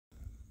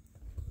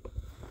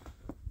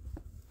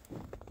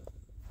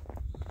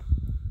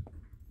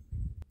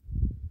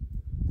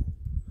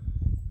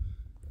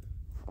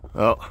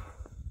Well,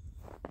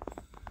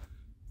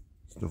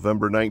 it's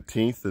November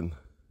 19th and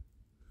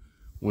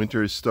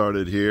winter has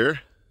started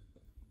here.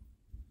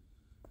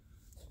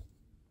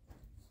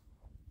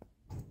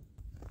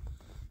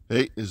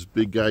 Hey, this is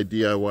Big Guy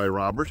DIY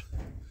Robert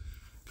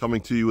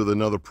coming to you with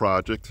another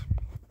project.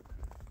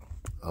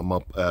 I'm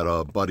up at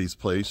a buddy's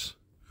place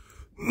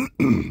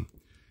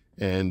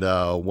and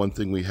one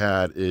thing we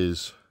had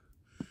is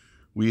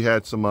we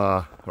had some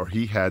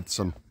he had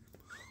some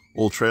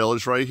old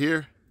trailers right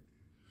here,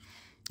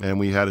 and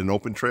we had an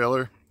open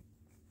trailer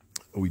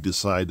we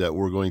decided that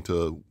we're going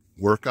to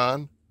work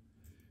on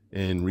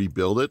and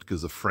rebuild it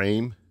because the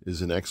frame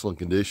is in excellent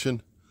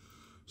condition.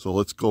 So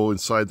let's go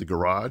inside the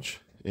garage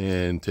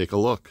and take a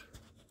look.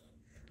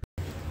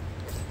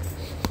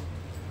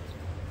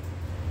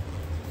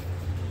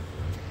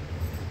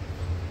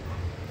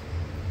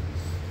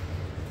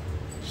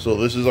 So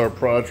this is our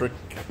project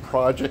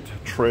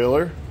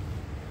trailer,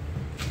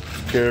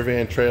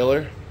 Karavan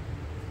trailer.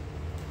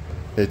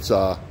 It's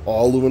all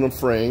aluminum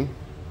frame.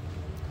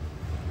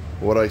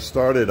 What I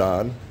started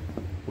on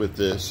with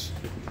this,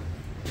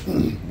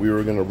 we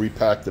were going to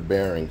repack the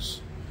bearings.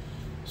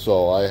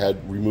 So I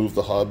had removed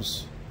the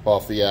hubs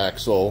off the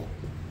axle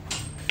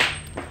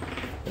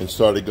and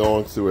started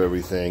going through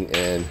everything.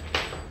 And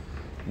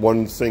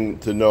one thing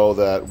to know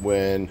that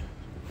when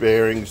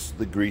bearings,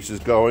 the grease is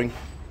going,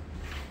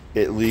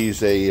 it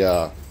leaves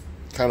a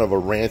kind of a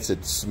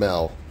rancid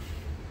smell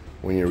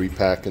when you're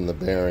repacking the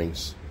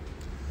bearings.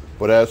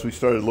 But as we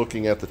started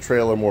looking at the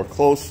trailer more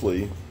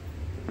closely,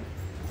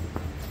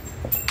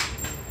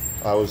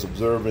 I was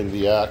observing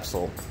the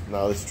axle.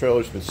 Now this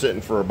trailer's been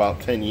sitting for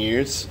about 10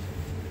 years.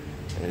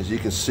 And as you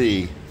can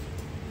see,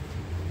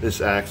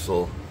 this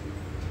axle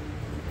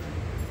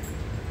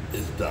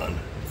is done.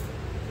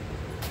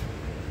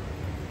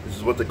 This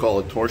is what they call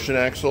a torsion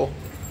axle.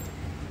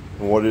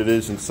 And what it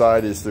is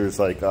inside is there's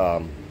like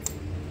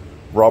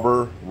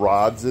rubber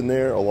rods in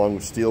there along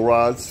with steel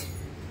rods.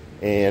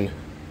 And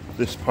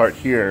this part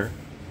here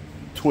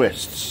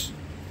twists,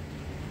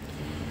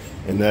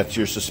 and that's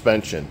your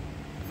suspension.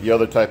 The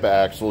other type of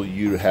axle,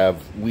 you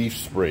have leaf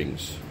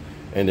springs,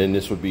 and then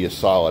this would be a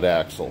solid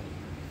axle.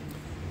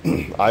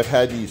 I've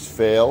had these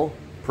fail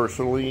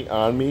personally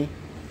on me.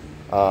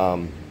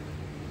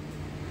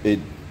 It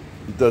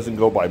doesn't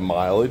go by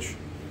mileage.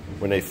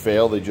 When they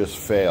fail, they just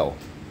fail.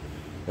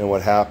 And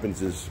what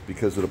happens is,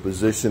 because of the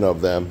position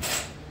of them,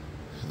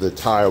 the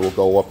tire will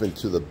go up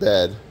into the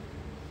bed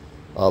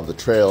of the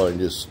trailer and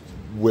just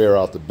wear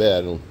out the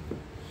bed. And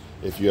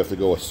if you have to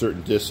go a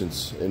certain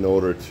distance in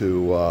order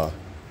to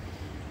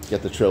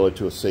get the trailer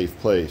to a safe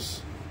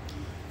place.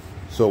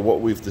 So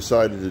what we've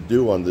decided to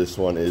do on this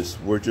one is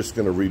we're just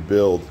going to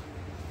rebuild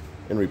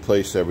and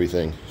replace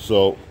everything.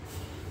 So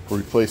we're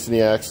replacing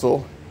the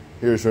axle.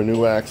 Here's our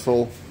new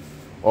axle,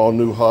 all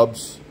new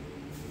hubs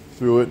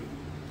through it.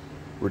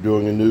 We're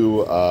doing a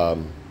new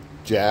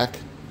jack,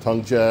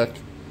 tongue jack,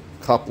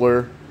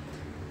 coupler.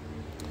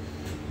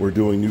 We're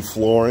doing new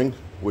flooring,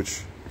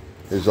 which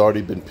has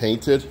already been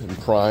painted and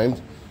primed.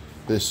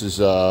 This is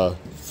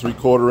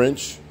 3/4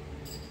 inch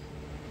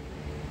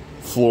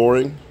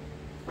flooring.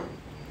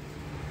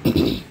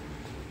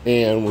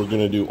 And we're going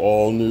to do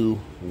all new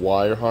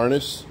wire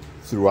harness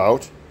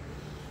throughout.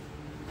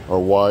 Our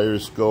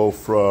wires go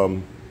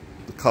from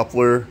the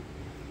coupler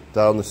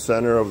down the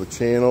center of the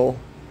channel,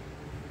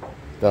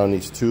 down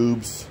these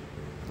tubes,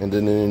 and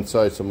then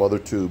inside some other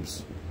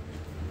tubes.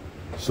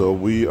 So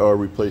we are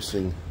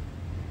replacing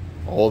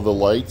all of the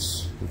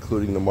lights,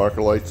 including the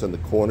marker lights on the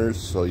corners.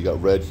 So you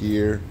got red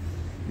here,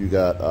 you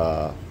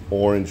got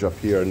orange up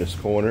here in this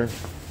corner.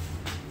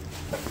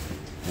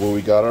 Where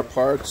we got our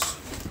parts,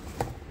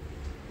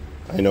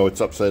 I know it's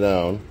upside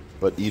down,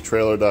 but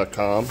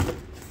eTrailer.com.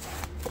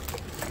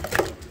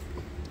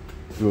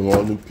 Doing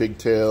all new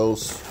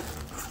pigtails.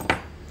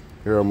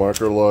 Here are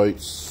marker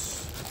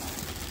lights.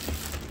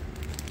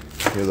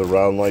 Here are the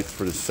round lights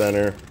for the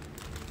center.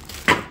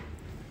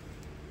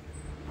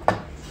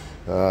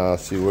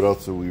 Let's see, what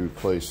else are we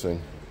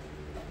replacing?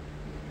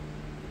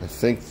 I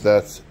think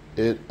that's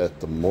it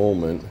at the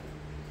moment.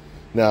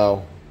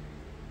 Now,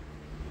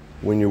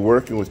 when you're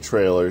working with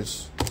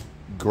trailers,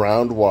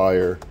 ground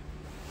wire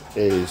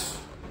is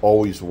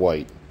always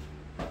white.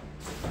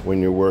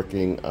 When you're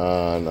working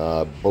on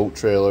boat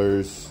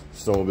trailers,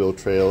 snowmobile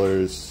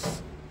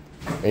trailers,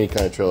 any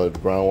kind of trailer, the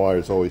ground wire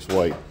is always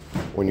white.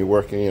 When you're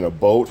working in a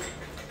boat,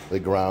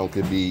 the ground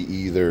could be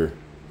either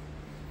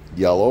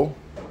yellow,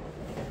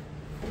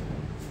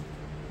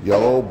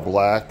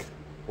 black,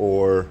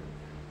 or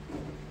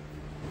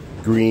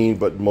green,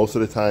 but most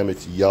of the time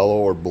it's yellow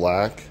or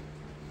black.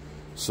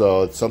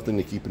 So it's something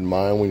to keep in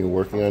mind when you're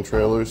working on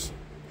trailers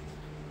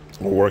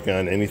or working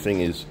on anything,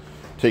 is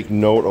take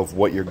note of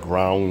what your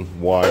ground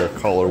wire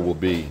color will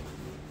be.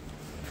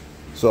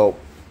 So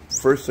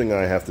first thing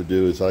I have to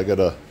do is I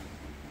gotta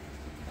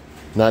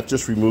not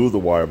just remove the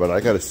wire, but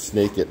I gotta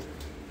snake it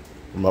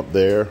from up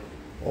there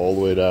all the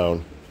way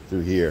down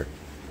through here.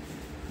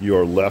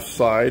 Your left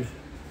side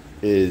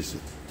is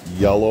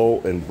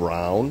yellow and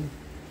brown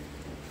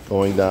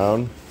going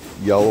down.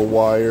 Yellow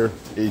wire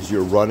is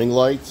your running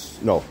lights.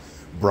 No,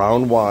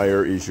 brown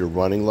wire is your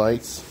running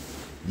lights.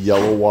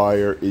 Yellow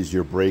wire is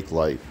your brake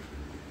light.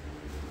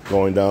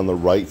 Going down the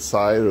right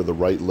side or the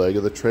right leg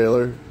of the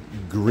trailer,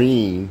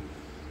 green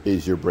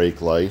is your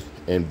brake light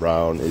and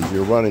brown is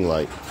your running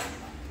light.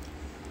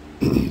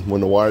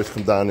 When the wires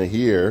come down to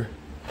here,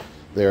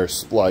 they are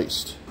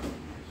spliced.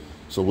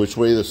 So which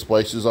way the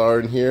splices are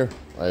in here,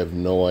 I have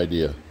no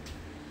idea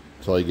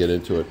until I get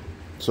into it.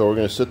 So we're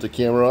going to set the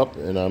camera up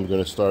and I'm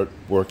going to start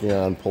working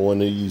on pulling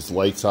these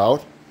lights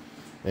out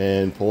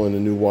and pulling the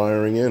new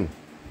wiring in.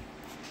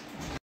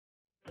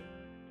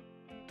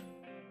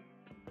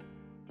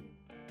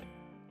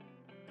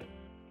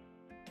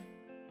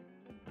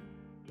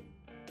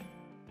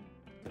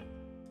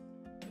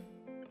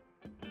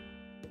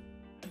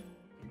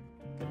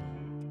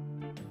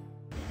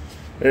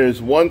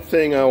 There's one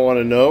thing I want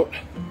to note.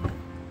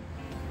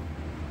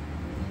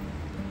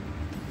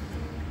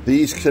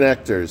 These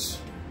connectors,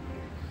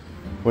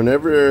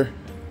 whenever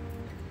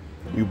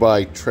you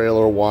buy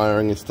trailer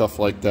wiring and stuff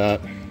like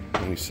that,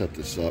 let me set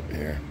this up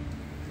here.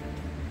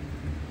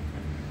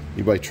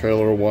 You buy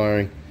trailer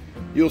wiring,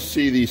 you'll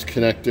see these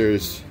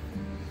connectors.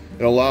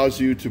 It allows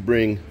you to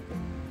bring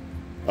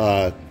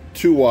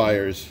 2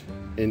 wires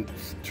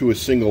into a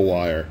single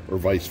wire or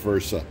vice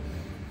versa.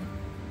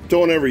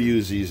 Don't ever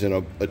use these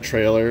in a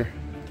trailer.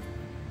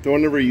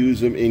 Don't ever use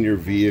them in your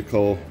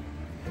vehicle.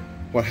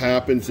 What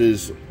happens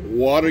is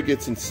water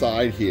gets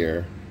inside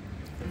here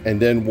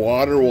and then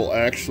water will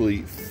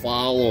actually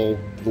follow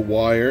the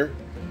wire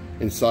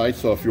inside.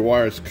 So if your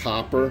wire is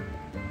copper,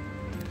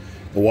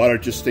 the water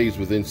just stays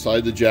within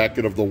inside the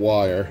jacket of the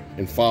wire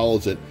and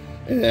follows it,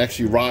 and it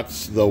actually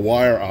rots the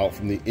wire out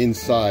from the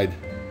inside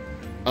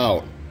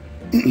out.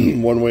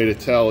 One way to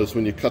tell is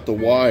when you cut the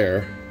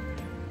wire,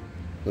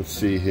 let's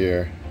see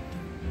here.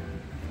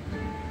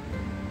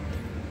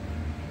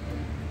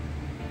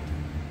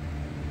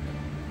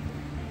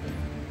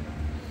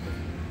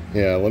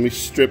 Yeah, let me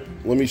strip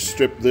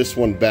this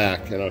one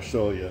back and I'll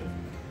show you.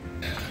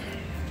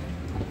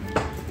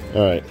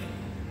 All right.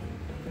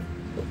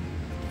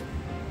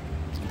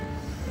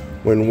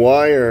 When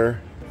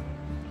wire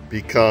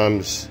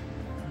becomes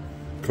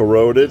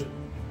corroded,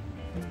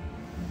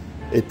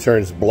 it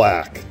turns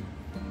black.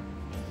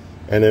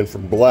 And then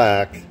from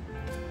black,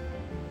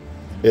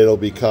 it'll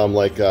become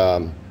like,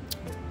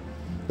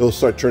 it'll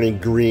start turning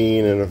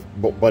green and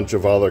a bunch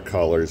of other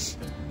colors.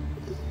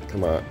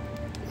 Come on.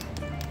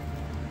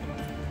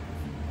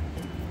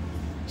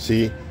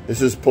 See,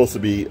 this is supposed to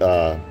be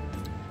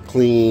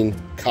clean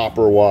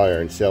copper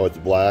wire, and see how it's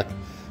black?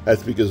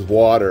 That's because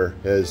water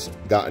has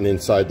gotten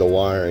inside the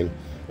wiring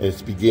and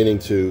it's beginning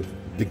to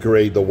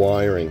degrade the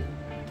wiring.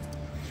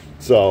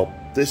 So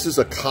this is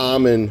a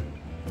common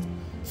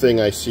thing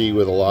I see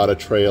with a lot of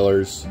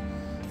trailers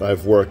that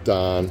I've worked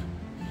on,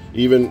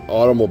 even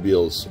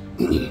automobiles.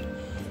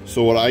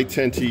 So what I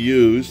tend to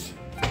use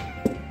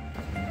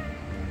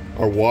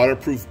are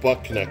waterproof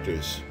butt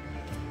connectors.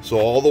 So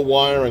all the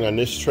wiring on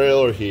this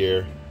trailer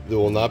here, there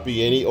will not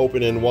be any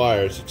open-end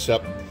wires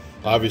except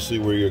obviously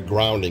where you're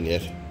grounding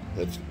it.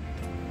 That's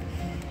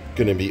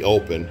going to be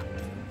open.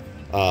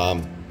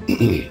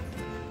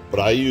 But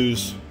I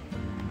use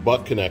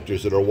butt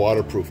connectors that are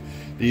waterproof.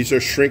 These are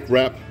shrink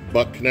wrap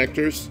butt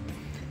connectors.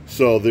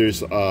 So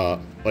there's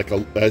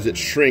as it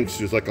shrinks,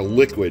 there's like a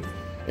liquid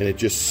and it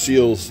just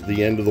seals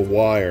the end of the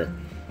wire.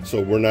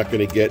 So we're not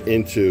going to get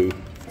into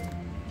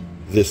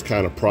this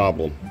kind of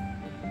problem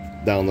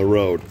down the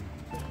road.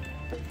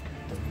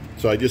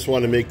 So I just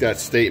want to make that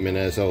statement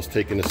as I was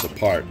taking this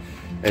apart.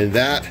 And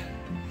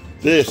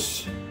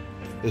this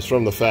is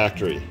from the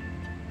factory.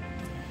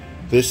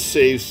 This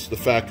saves the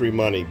factory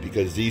money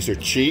because these are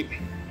cheap.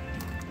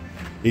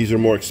 These are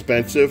more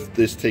expensive.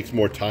 This takes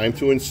more time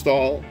to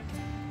install.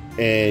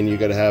 And you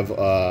got to have,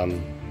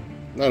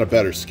 not a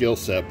better skill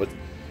set, but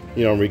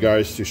you know, in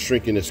regards to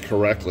shrinking this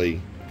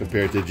correctly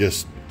compared to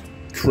just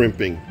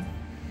crimping.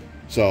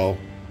 So,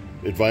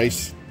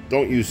 advice,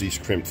 don't use these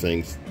crimp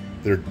things.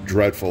 They're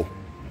dreadful.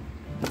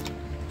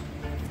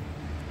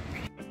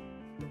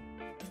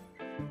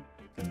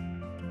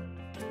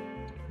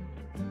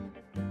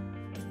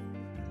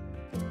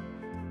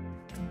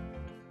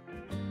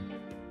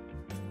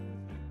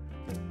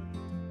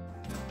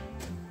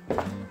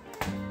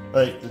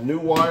 Right, the new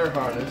wire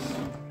harness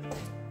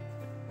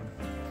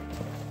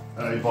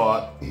that I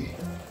bought.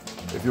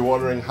 If you're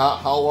wondering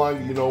how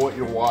long you know what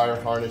your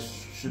wire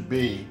harness should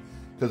be,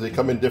 because they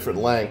come in different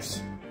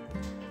lengths,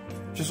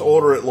 just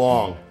order it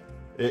long.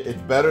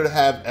 It's better to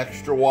have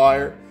extra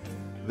wire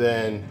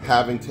than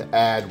having to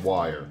add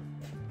wire.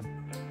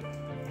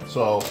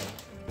 So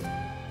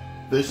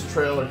this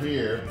trailer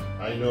here,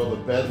 I know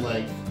the bed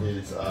length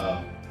is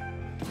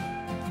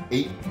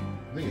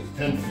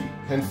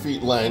 10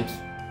 feet length.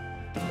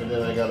 And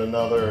then I got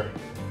another,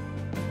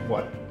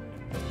 what,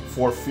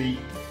 4 feet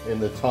in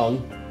the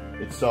tongue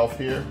itself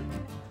here.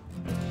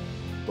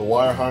 The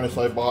wire harness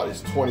I bought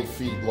is 20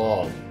 feet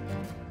long.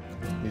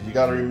 Because you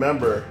got to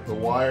remember, the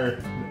wire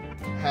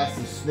has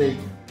to snake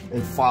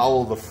and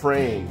follow the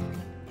frame.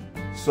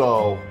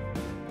 So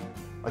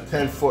a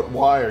 10-foot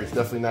wire is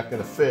definitely not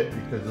going to fit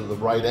because of the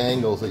right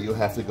angles that you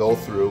have to go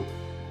through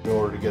in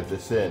order to get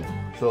this in.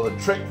 So the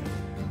trick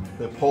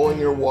to pulling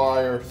your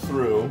wire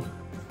through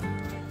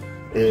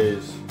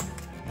is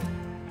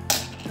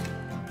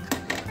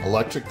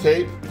electric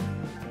tape,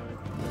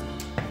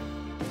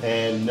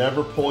 and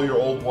never pull your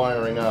old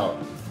wiring out.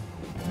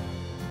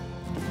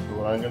 So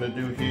what I'm going to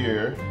do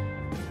here,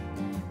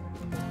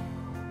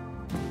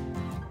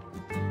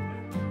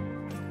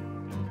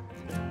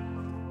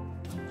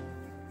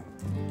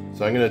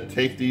 so I'm going to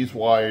tape these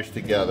wires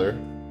together,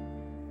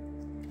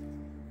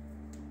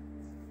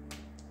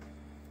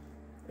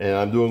 and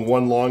I'm doing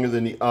one longer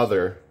than the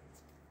other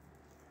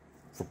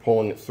for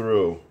pulling it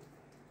through.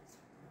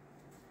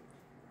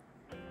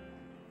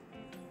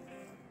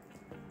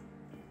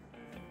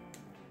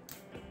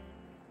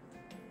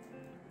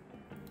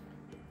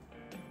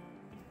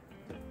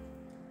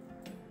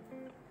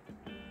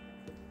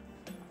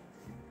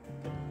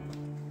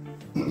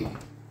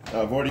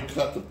 I've already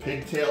cut the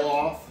pigtail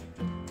off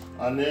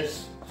on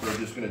this, so I'm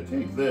just going to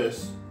take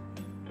this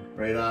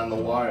right on the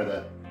wire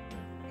that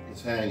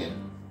is hanging.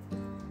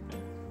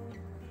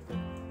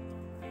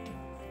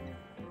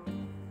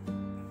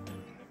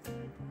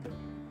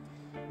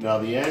 Now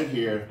the end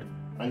here,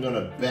 I'm going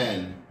to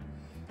bend.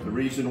 The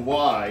reason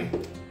why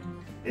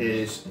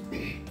is,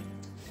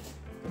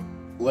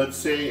 let's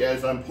say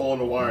as I'm pulling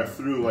the wire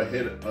through, I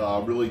hit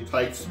a really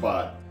tight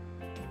spot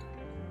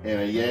and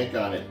I yank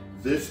on it.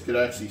 This could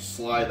actually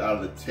slide out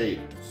of the tape.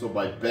 So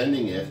by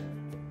bending it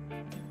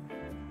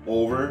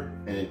over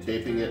and then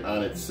taping it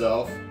on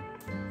itself,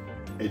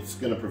 it's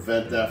going to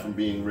prevent that from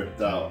being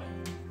ripped out.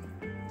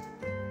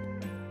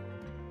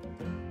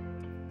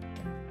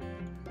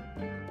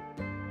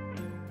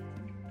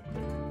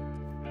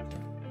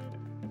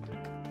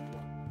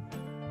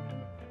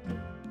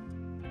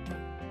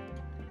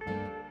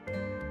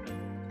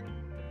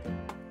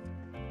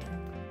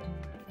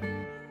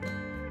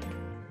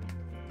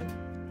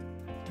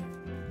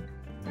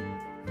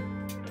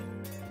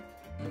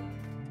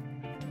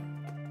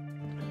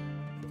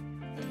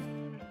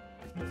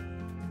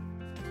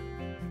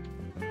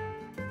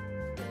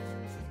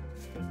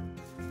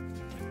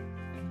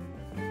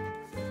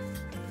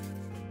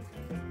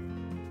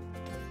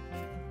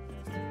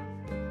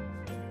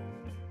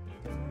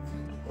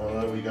 Well,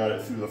 then we got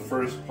it through the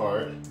first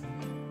part.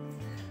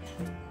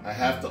 I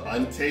have to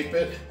untape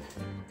it.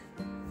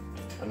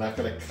 I'm not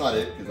going to cut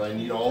it because I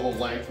need all the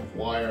length of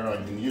wire I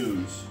can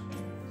use.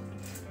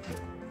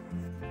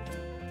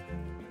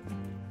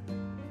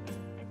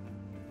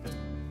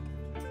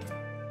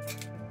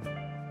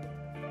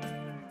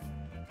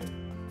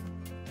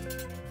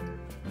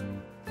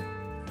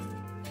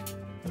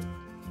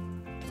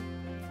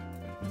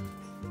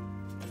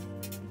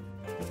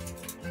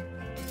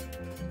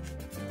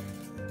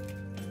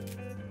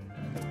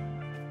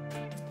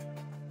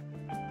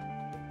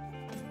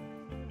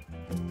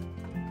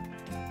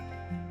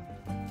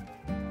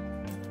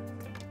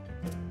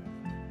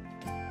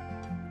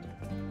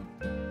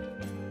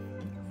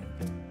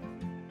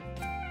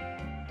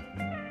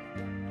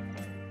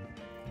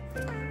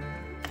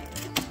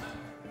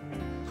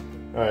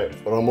 Alright,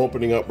 what I'm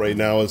opening up right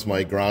now is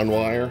my ground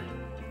wire.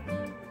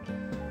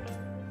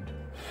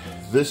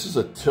 This is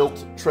a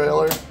tilt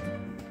trailer,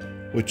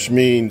 which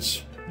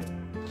means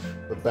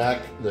the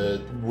back,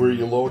 where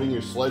you're loading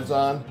your sleds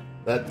on,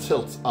 that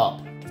tilts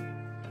up.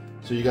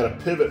 So you got a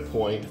pivot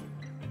point,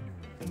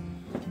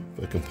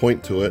 if I can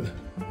point to it,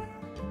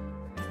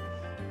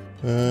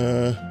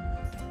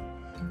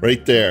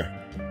 right there.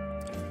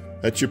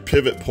 That's your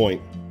pivot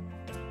point.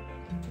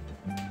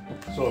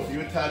 So if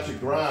you attach a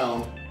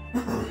ground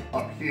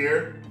up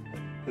here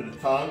to the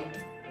tongue,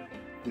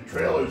 the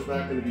trailer is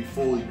not going to be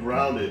fully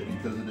grounded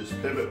because of this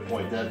pivot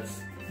point. That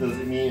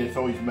doesn't mean it's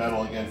always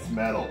metal against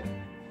metal.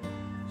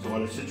 So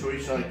in a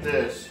situation like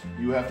this,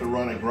 you have to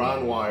run a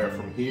ground wire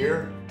from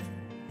here,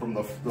 from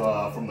the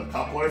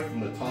coupler,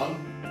 from the tongue,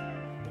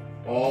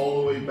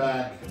 all the way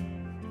back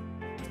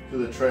to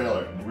the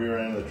trailer, the rear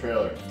end of the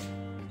trailer.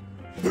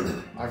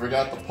 I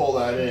forgot to pull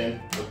that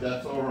in, but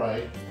that's all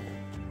right.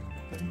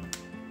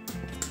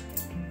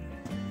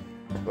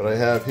 What I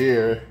have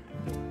here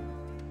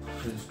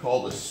is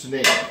called a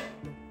snake.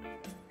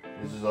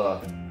 This is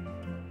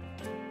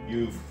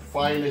you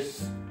find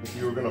this if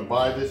you were going to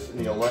buy this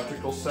in the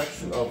electrical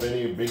section of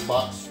any big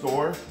box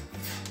store.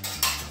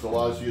 This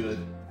allows you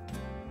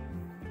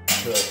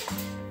to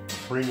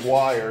bring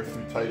wire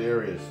through tight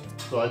areas.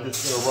 So I'm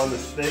just going to run the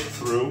snake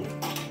through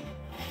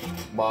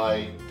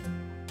my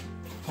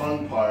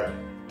tongue part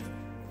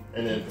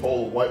and then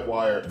pull the white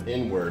wire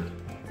inward.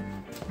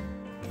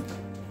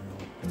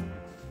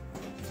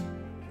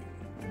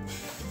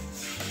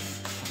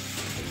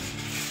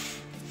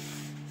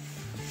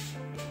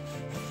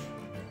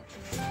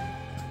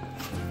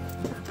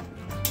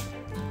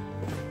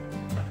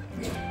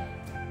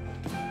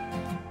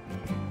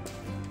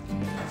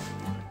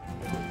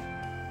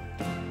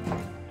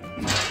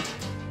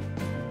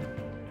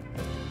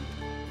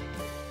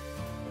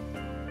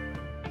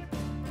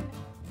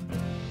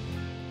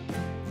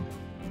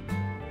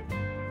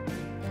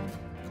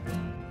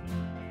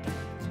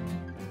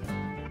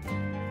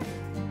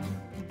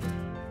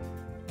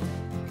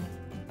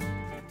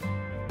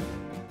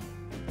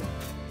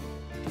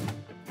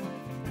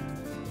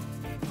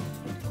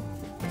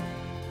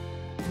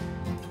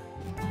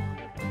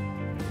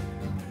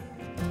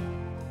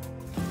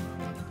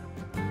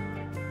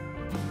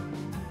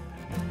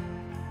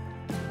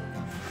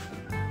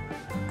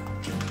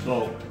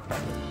 So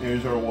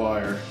here's our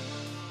wire.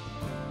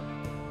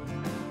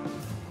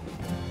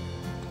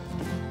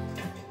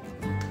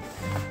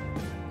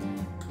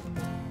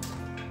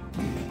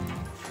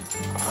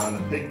 On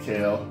the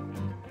pigtail,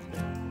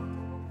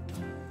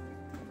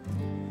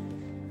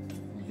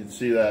 you can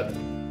see that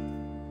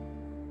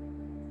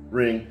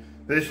ring.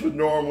 This would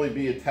normally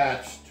be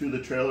attached to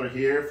the trailer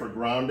here for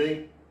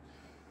grounding,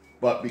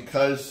 but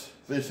because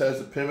this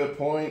has a pivot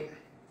point,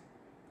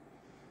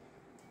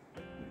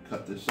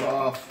 cut this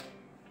off,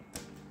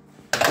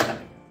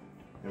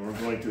 and we're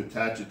going to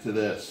attach it to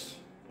this.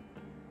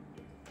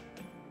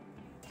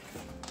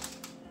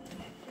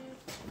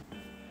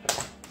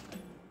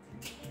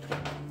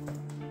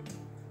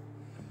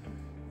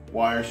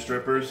 Wire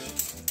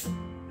strippers.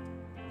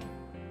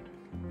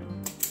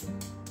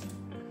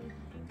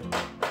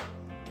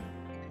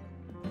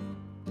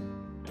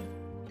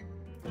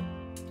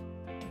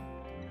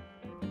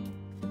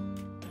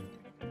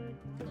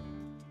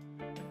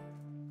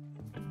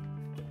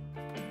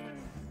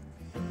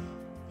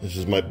 This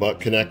is my butt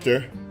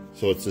connector,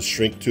 so it's a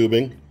shrink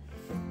tubing.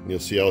 You'll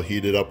see I'll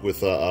heat it up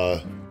with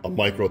a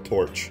micro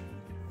torch.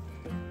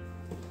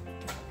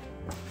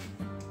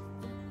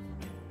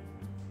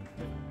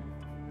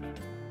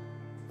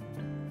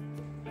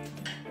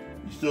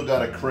 You still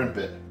got to crimp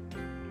it.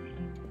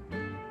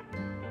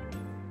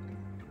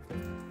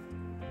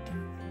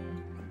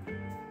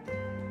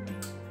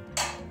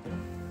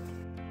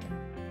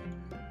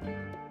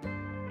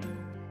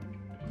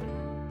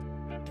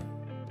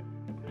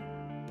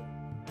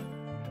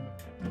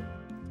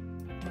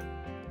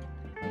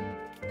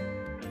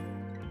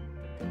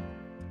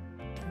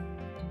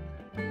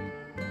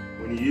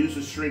 When you use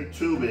the shrink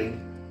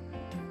tubing,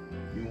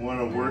 you want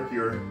to work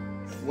your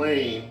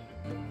flame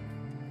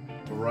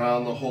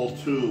around the whole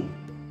tube.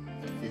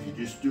 If you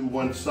just do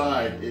one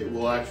side, it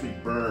will actually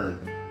burn.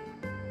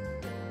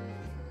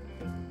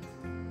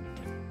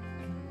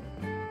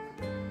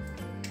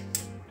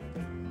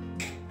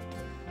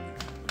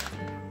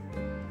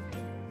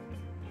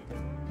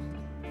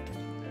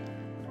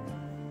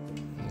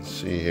 Let's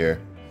see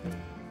here.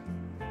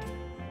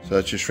 So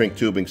that's your shrink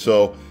tubing.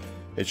 So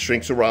it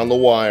shrinks around the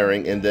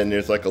wiring, and then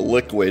there's like a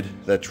liquid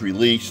that's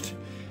released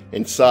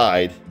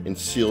inside and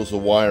seals the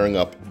wiring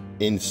up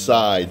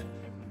inside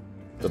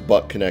the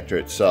butt connector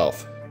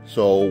itself.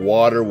 So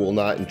water will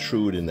not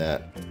intrude in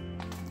that.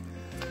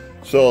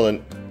 So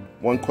then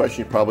one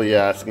question you're probably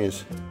asking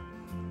is,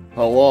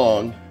 how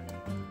long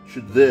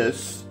should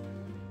this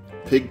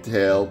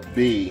pigtail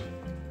be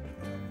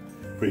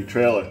for your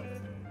trailer?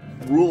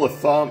 Rule of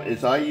thumb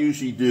is I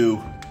usually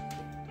do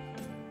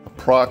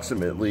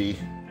approximately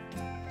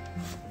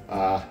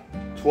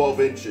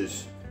 12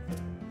 inches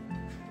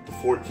to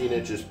 14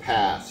 inches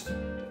past. So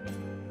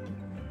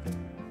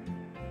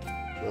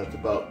that's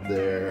about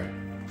there.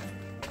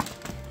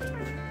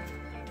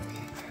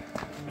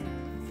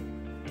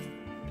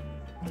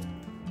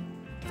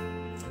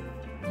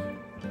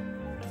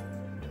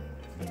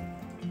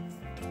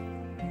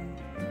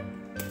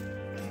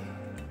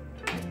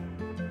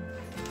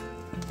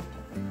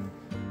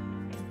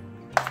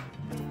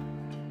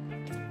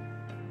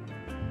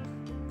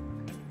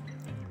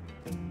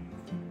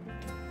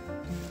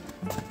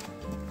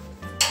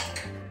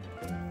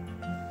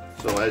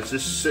 So as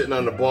this is sitting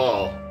on the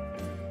ball,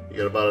 you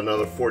got about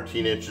another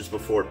 14 inches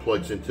before it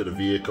plugs into the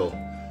vehicle.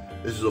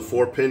 This is a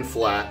 4-pin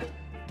flat,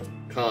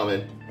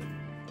 common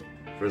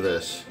for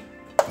this.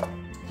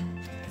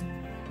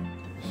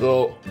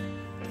 So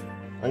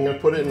I'm going to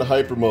put it in the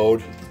hyper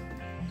mode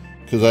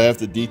because I have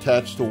to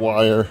detach the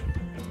wire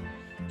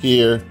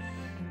here,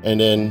 and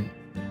then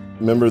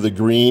remember the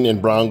green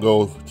and brown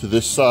go to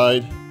this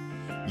side,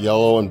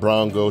 yellow and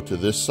brown go to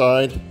this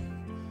side.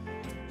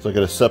 So I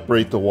got to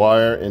separate the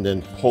wire and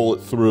then pull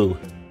it through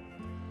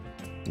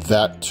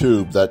that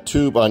tube. That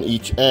tube on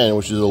each end,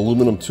 which is an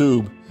aluminum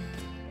tube,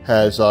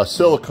 has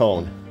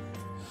silicone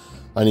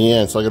on the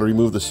end. So I got to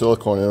remove the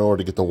silicone in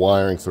order to get the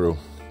wiring through.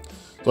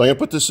 So I'm going to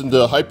put this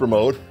into hyper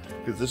mode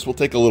because this will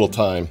take a little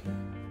time.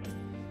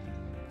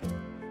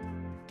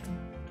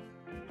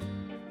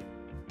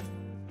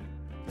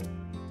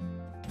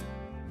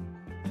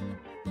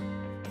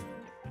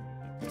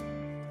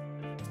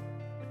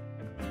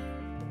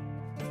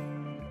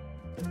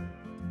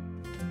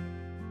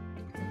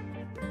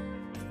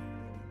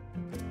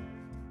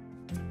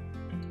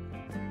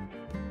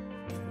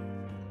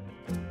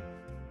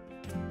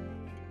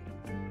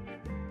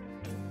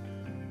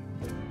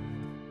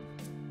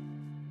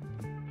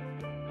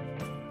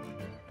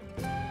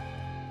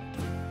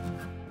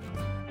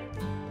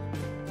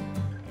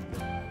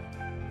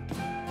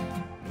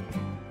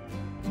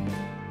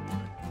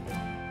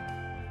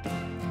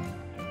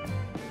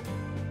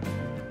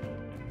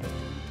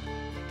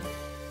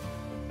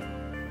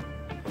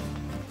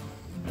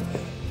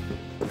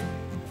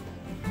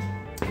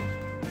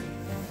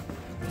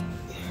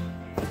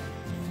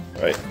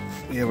 All right,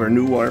 we have our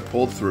new wire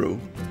pulled through.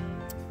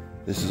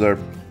 This is our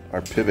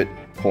pivot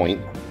point.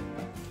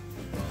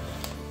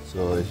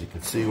 So as you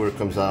can see where it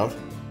comes out,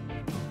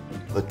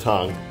 the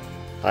tongue.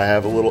 I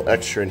have a little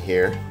extra in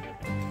here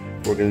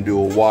We're going to do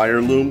a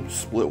wire loom,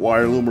 split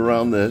wire loom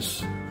around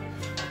this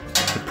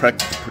to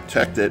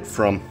protect it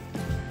from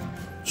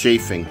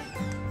chafing.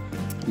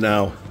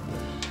 Now,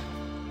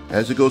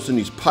 as it goes in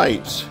these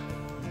pipes,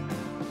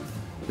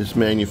 this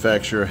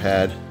manufacturer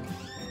had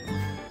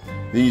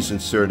these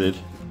inserted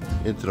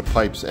into the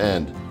pipe's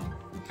end.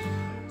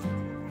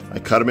 I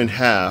cut them in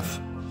half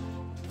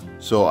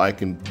so I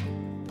can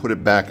put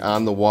it back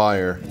on the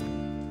wire,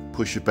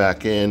 push it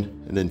back in,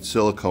 and then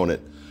silicone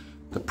it.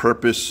 The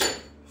purpose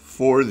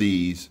for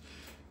these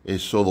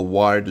is so the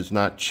wire does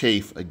not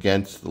chafe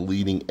against the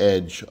leading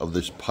edge of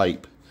this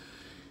pipe.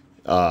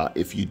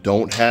 If you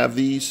don't have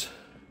these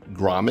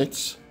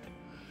grommets,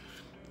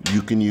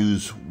 you can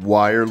use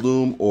wire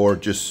loom or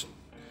just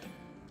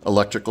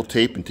electrical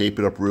tape and tape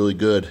it up really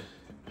good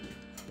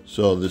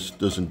so this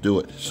doesn't do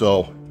it.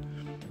 So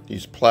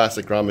these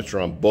plastic grommets are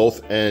on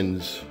both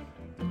ends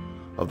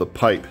of the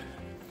pipe.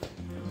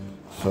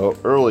 So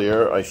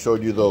earlier I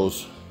showed you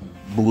those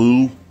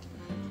blue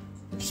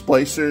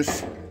splicers.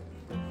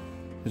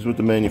 This is what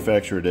the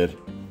manufacturer did.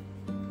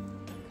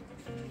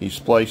 He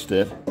spliced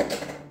it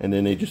and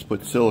then they just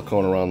put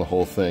silicone around the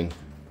whole thing.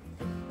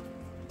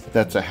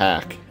 That's a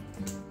hack.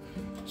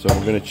 So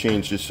we're going to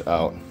change this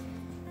out.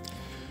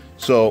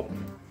 So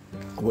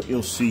what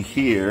you'll see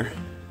here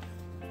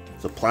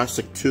is a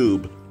plastic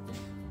tube.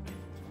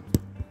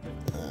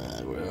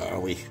 Where are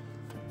we?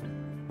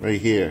 Right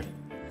here.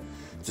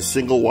 It's a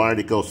single wire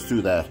that goes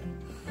through that.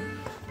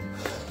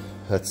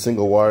 That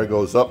single wire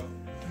goes up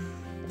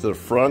to the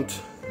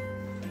front.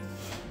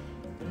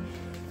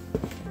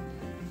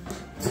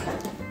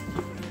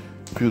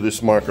 Through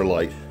this marker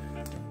light.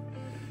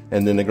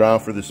 And then the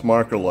ground for this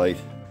marker light,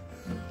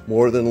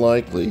 more than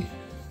likely,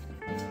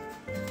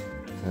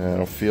 I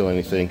don't feel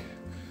anything,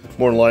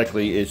 more than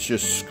likely it's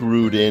just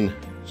screwed in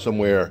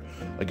somewhere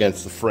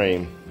against the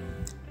frame.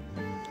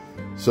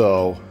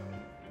 So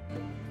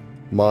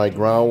my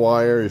ground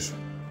wire is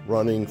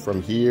running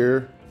from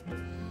here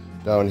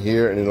down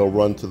here and it'll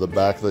run to the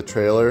back of the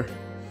trailer,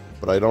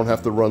 but I don't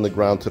have to run the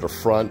ground to the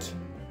front.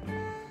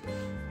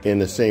 And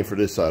the same for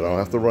this side. I don't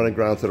have to run the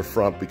ground to the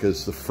front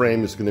because the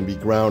frame is going to be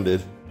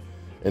grounded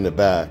in the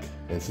back,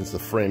 and since the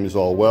frame is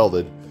all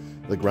welded,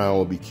 the ground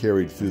will be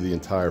carried through the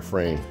entire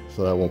frame,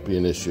 so that won't be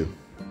an issue.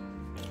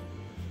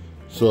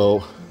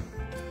 So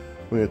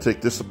we're going to take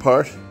this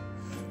apart.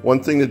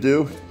 One thing to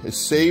do is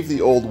save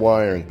the old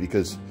wiring,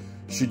 because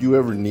should you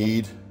ever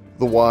need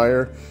the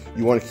wire,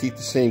 you want to keep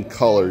the same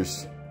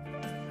colors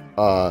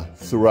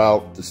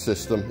throughout the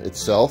system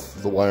itself,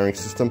 the wiring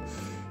system.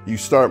 You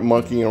start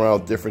monkeying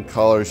around with different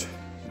colors,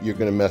 you're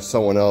going to mess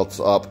someone else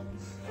up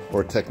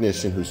or a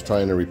technician who's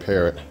trying to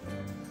repair it.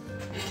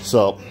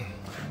 So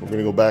we're going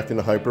to go back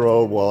into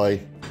Hyper-Mode while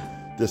I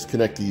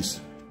disconnect these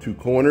two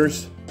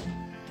corners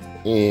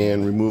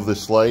and remove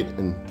this light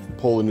and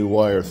pull a new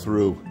wire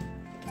through,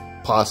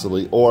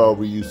 possibly, or I'll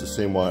reuse the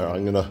same wire.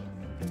 I'm gonna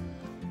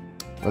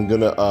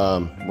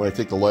when I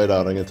take the light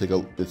out, I'm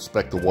gonna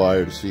inspect the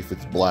wire to see if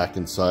it's black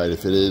inside.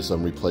 If it is,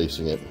 I'm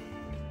replacing it.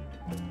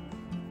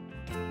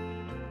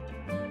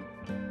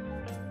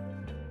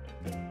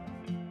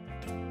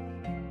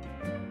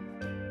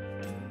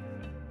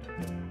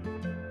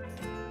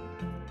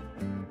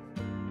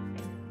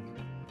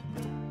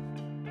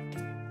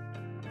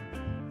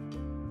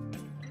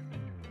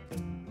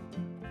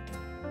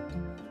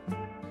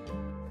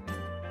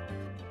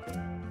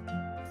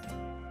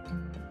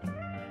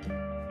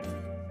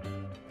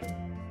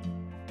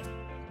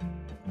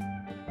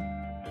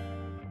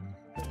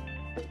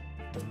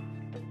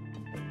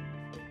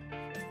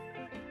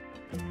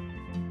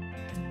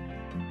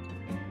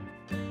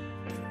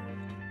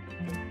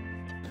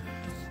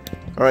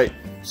 All right,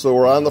 so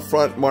we're on the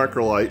front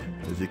marker light,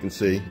 as you can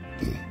see.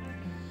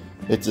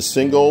 It's a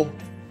single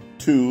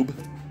tube,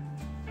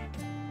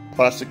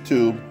 plastic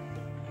tube,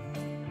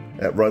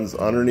 that runs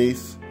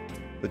underneath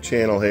the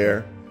channel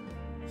here.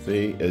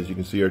 See, as you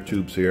can see our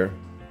tubes here.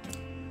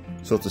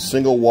 So it's a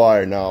single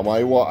wire. Now,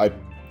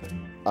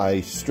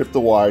 I stripped the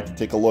wire to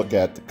take a look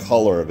at the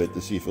color of it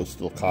to see if it was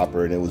still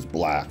copper, and it was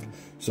black.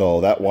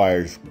 So that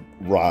wire's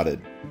rotted.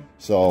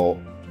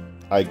 So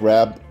I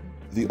grabbed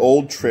the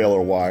old trailer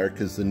wire,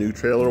 because the new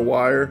trailer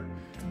wire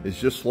is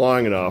just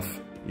long enough,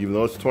 even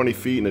though it's 20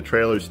 feet and the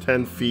trailer's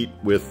 10 feet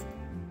with,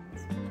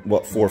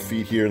 what, 4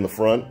 feet here in the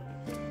front.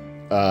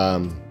 I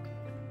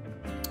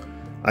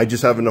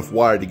just have enough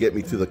wire to get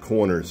me to the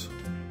corners.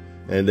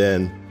 And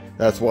then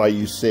that's why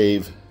you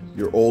save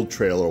your old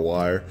trailer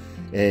wire,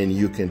 and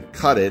you can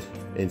cut it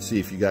and see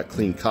if you got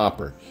clean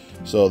copper.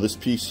 So this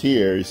piece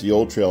here is the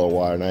old trailer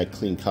wire, and I had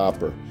clean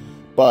copper.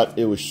 But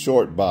it was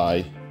short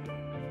by,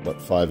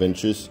 what, 5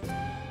 inches.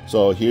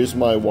 So here's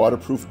my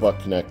waterproof butt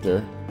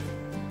connector,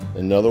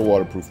 another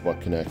waterproof butt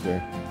connector,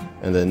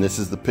 and then this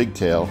is the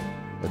pigtail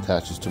that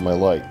attaches to my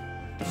light.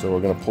 So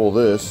we're going to pull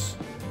this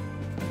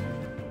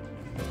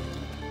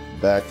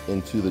back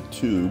into the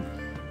tube,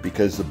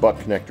 because the butt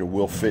connector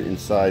will fit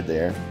inside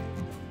there.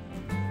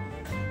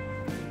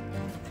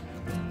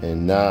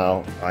 And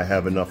now I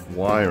have enough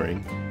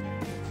wiring,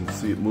 you can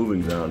see it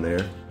moving down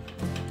there,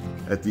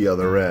 at the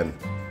other end.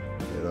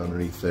 get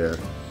underneath there.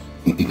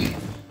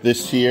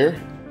 This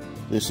here,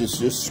 this is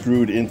just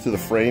screwed into the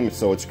frame,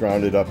 so it's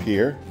grounded up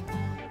here.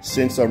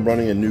 Since I'm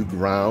running a new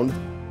ground,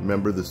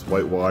 remember this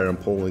white wire I'm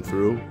pulling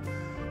through?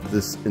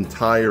 This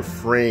entire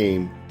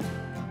frame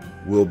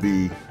will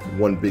be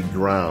one big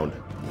ground.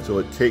 So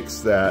it takes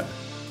that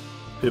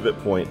pivot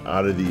point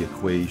out of the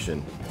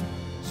equation.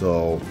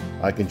 So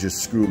I can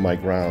just screw my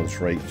grounds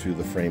right to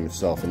the frame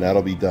itself, and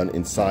that'll be done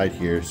inside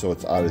here so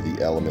it's out of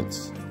the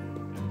elements.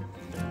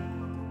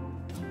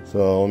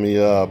 So let me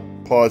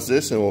pause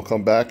this and we'll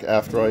come back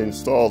after I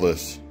install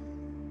this.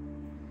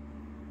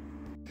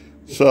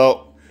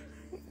 So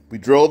we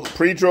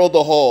pre-drilled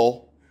the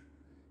hole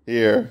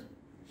here,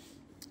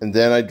 and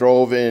then I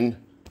drove in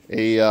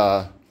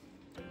a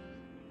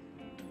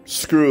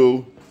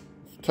screw,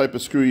 type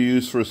of screw you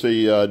use for,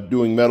 say,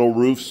 doing metal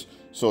roofs,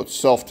 so it's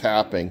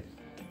self-tapping.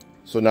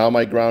 So now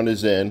my ground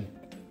is in.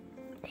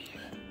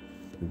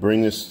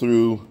 Bring this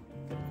through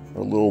a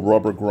little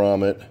rubber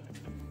grommet,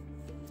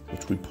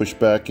 which we push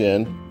back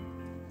in.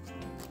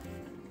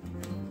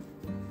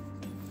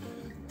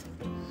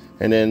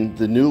 And then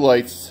the new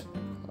lights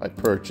I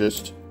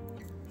purchased,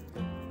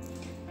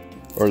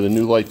 or the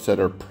new lights that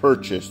are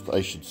purchased,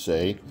 I should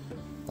say,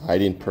 I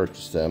didn't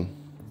purchase them,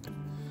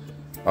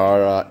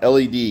 are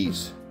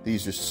LEDs.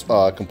 These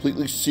are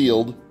completely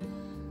sealed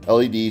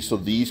LEDs, so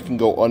these can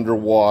go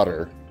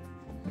underwater.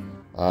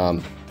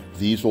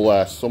 These will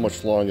last so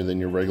much longer than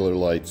your regular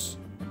lights.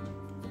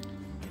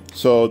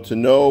 So to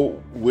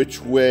know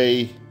which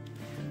way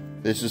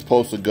this is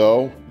supposed to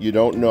go, you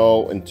don't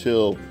know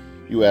until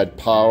you add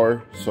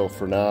power. So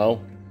for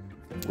now,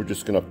 we're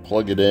just going to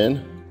plug it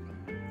in.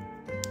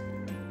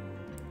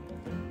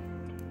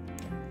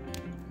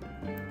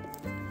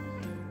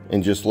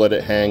 And just let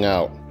it hang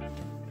out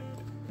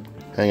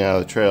of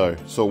the trailer.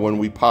 So when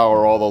we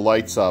power all the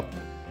lights up,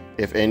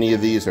 if any of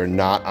these are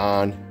not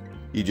on,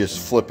 you just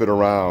flip it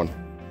around,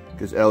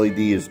 because LED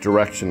is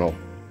directional,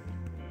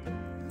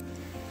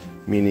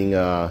 meaning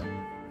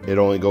it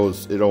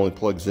only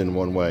plugs in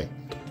one way.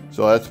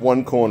 So that's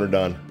one corner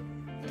done.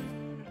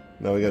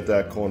 Now we got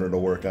that corner to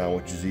work on,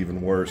 which is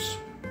even worse.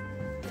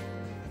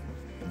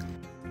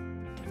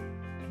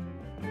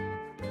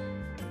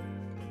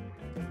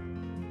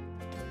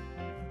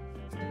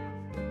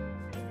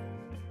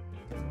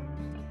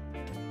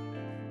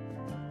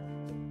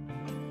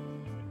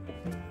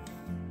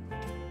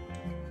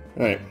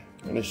 All right,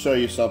 I'm going to show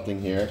you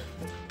something here.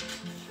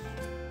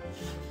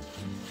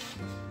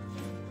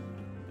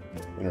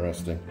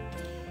 Interesting.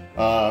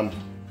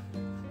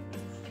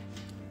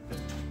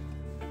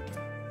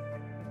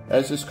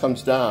 As this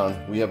comes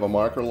down, we have a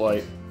marker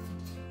light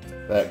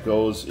that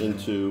goes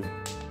into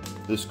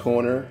this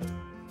corner,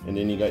 and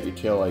then you got your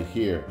tail light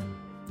here.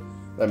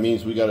 That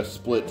means we got to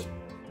split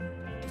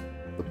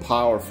the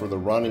power for the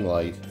running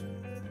light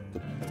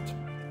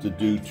to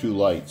do two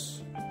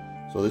lights.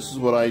 So this is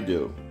what I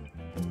do.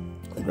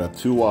 I grab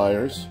two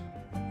wires,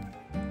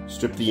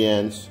 strip the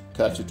ends,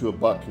 attach it to a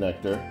butt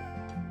connector,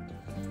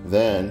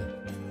 then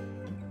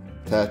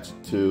attach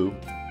it to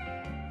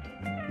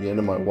the end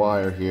of my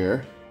wire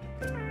here,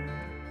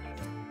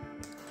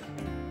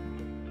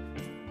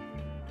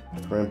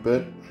 crimp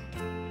it,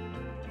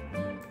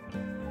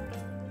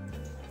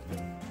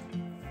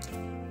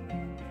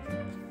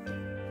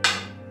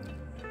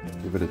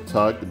 give it a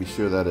tug to be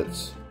sure that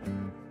it's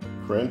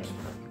crimped.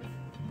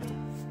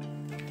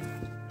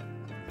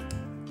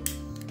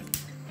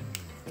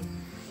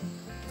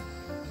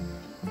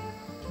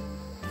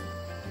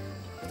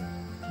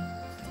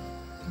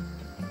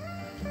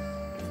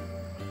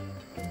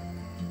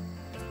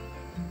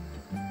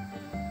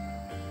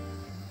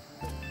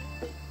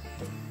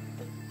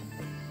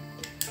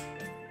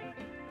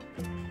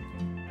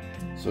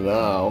 So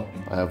now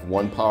I have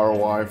one power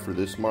wire for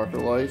this marker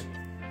light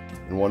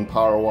and one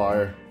power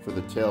wire for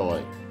the tail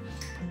light.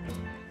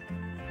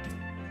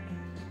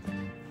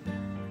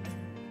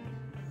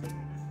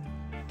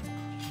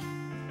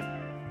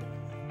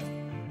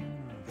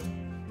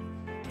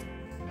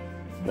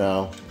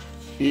 Now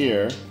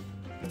here,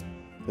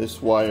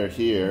 this wire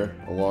here,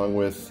 along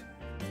with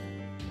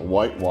a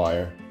white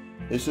wire,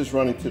 this is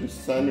running to the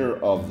center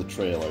of the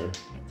trailer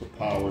to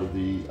power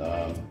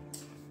the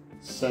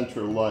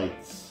center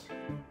lights.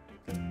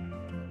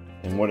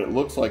 And what it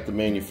looks like the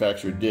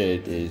manufacturer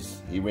did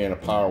is he ran a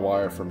power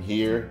wire from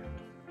here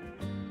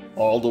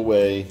all the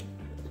way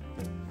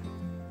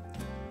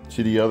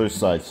to the other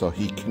side. So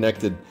he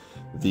connected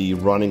the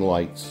running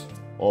lights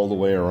all the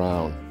way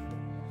around.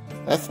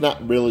 That's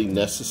not really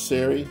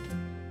necessary.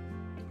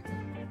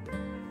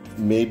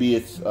 Maybe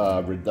it's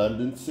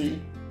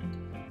redundancy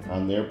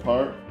on their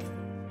part.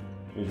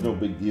 There's no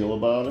big deal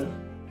about it.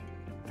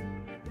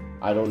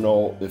 I don't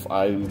know if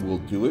I will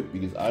do it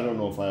because I don't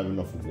know if I have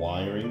enough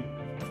wiring,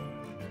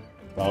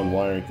 ground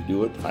wiring to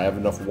do it. I have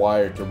enough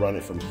wire to run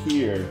it from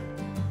here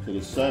to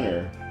the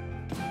center,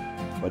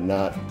 but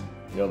not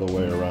the other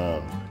way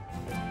around.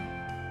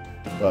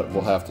 But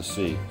we'll have to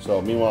see.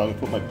 So meanwhile, I'm gonna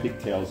put my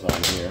pigtails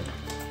on here.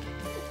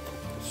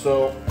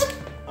 So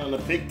on the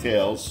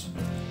pigtails,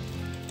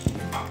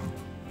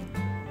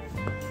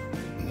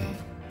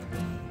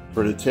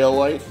 For the tail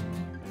light,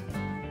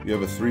 you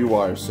have a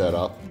 3-wire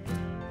setup.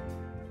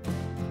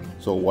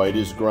 So white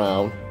is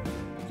ground,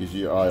 gives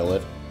you your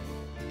eyelet.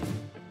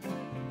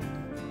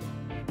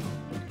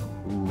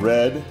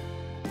 Red,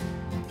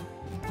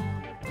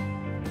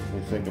 let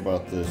me think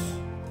about this.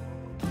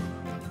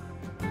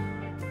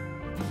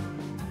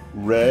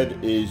 Red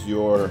is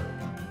your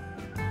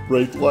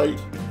brake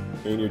light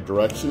and your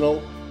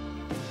directional.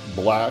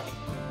 Black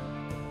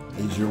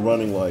is your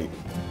running light.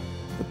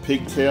 The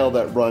pigtail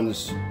that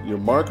runs your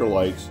marker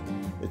lights,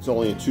 it's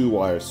only a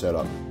 2-wire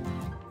setup.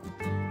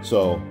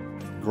 So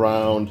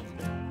ground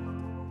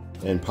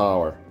and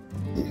power.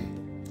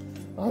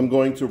 I'm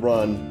going to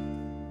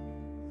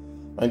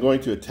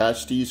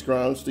attach these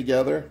grounds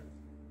together,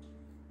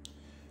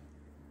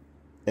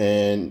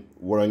 and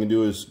what I'm going to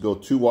do is go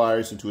 2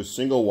 wires into a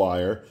single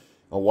wire,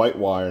 a white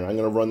wire, and I'm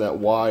going to run that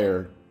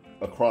wire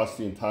across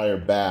the entire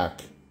back,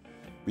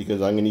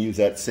 because I'm going to use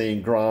that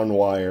same ground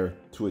wire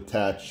to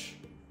attach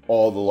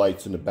all the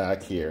lights in the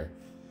back here.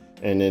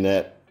 And then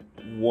at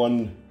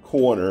one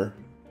corner,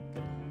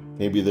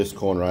 maybe this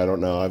corner, I don't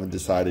know, I haven't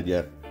decided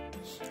yet,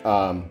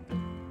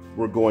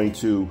 we're going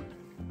to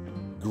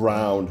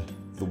ground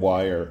the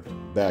wire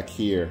back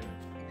here,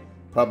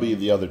 probably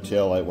the other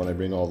tail light when I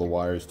bring all the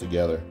wires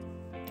together.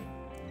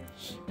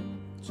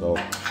 So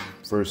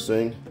first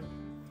thing,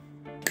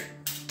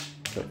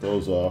 cut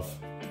those off.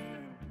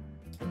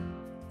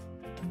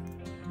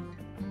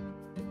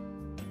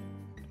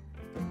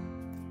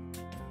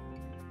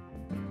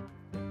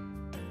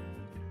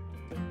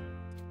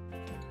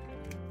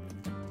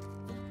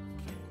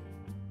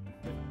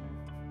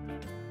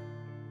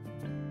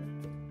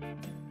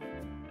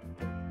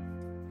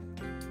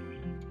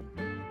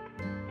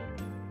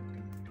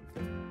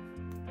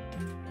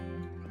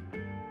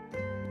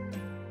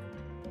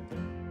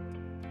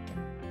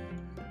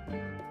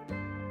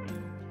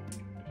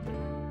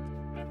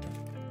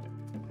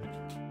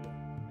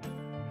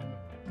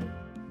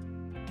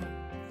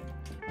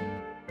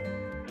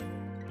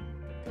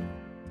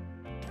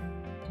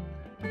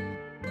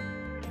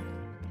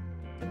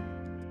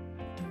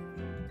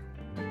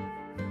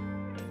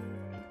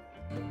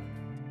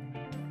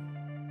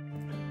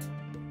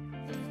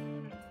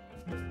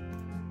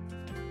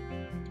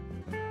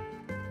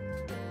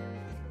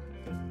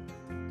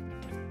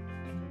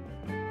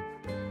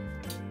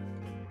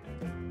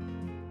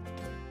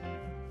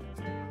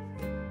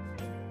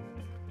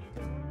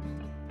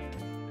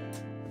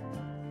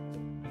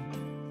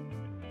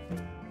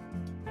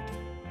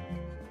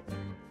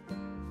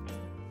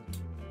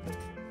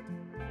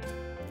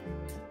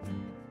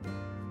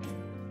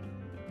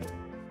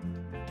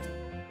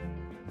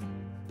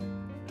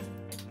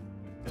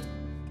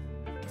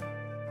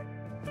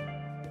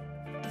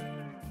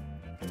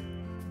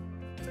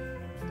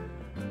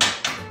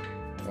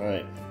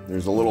 Alright,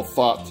 there's a little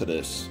thought to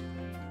this.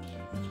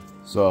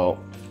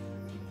 So,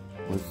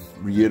 let's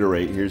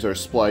reiterate. Here's our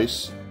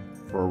splice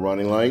for our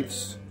running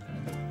lights.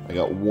 I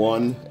got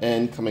one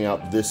end coming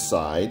out this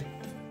side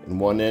and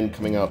one end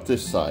coming out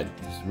this side.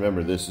 Just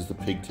remember, this is the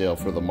pigtail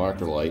for the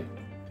marker light,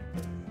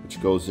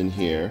 which goes in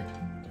here.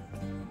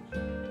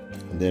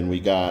 And then we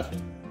got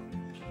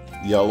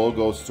yellow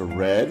goes to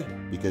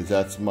red, because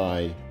that's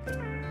my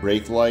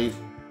brake light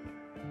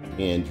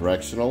and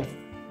directional.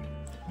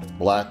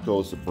 Black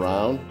goes to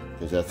brown,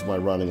 because that's my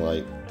running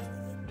light.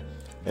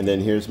 And then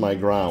here's my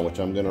ground, which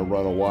I'm going to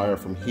run a wire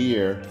from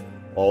here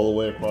all the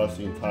way across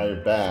the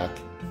entire back,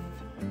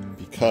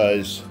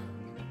 because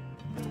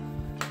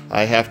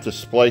I have to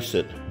splice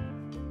it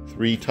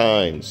 3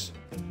 times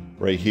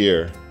right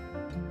here,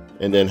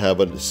 and then have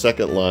a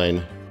second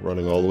line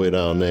running all the way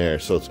down there.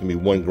 So it's going to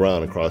be one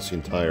ground across the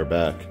entire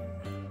back.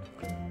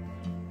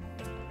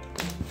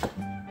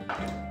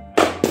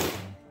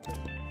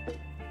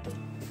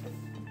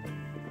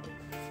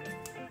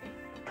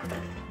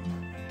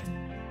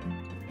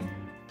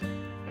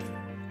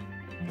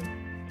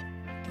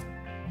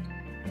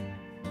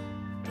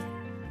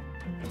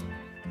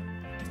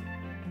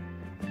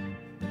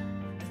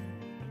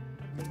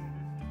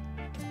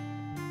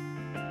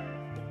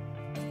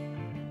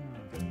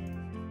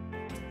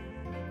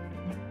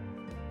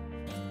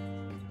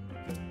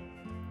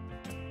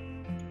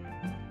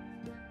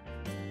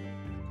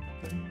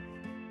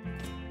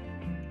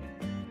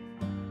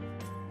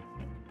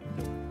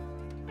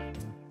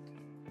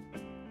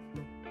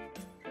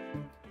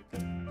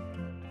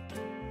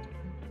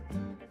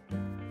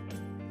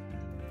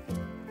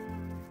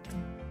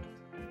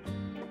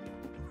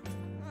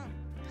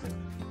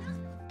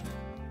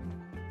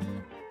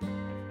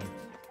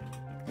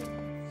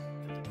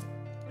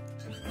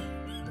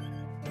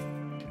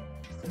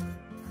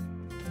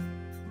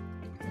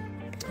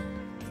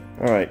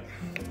 Alright,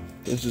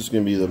 this is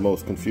going to be the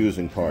most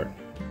confusing part.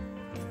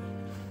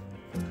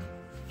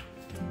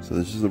 So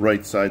this is the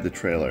right side of the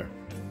trailer.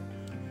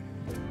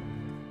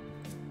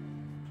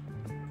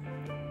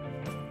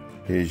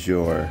 Here's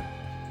your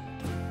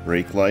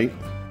brake light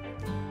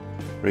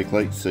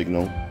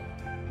signal,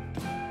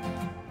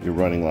 your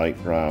running light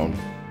ground,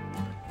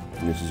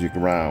 and this is your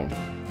ground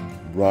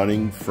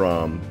running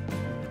from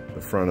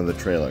the front of the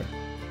trailer.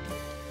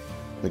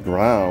 the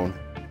ground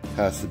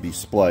has to be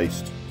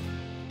spliced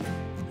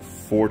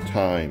 4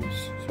 times.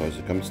 So as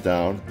it comes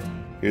down,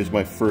 here's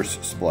my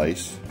first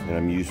splice, and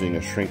I'm using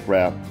a shrink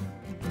wrap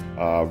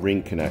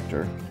ring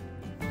connector.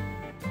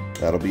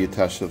 That'll be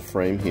attached to the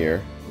frame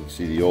here. You can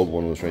see the old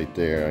one was right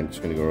there. I'm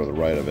just going to go to the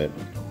right of it.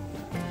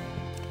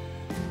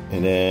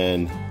 And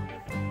then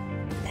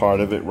part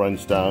of it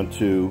runs down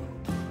to,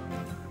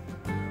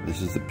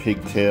 this is the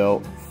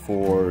pigtail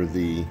for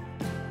the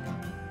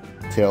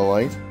tail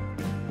light.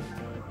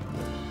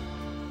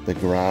 The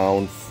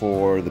ground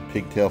for the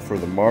pigtail for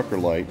the marker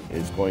light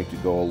is going to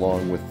go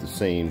along with the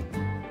same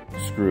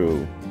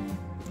screw.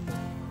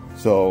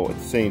 So at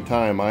the same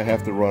time, I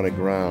have to run a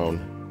ground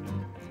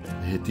to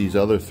hit these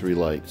other 3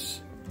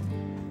 lights.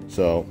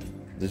 So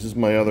this is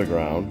my other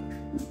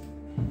ground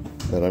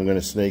that I'm going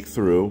to snake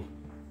through,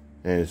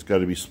 and it's got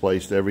to be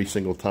spliced every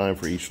single time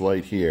for each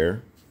light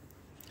here.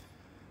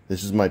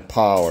 This is my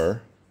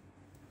power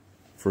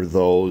for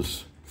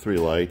those 3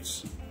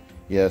 lights.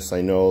 Yes,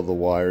 I know the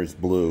wire is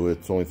blue.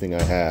 It's the only thing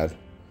I had.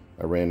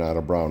 I ran out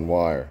of brown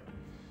wire.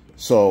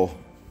 So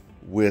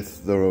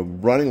with the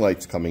running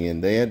lights coming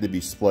in, they had to be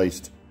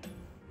spliced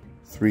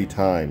 3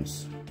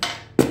 times.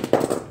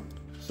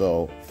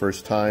 So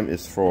first time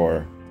is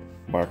for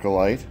marker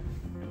light.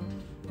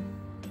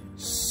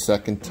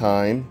 Second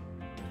time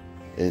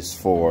is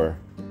for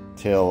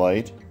tail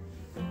light.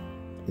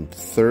 And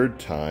third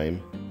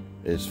time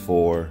is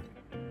for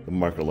the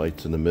marker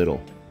lights in the middle.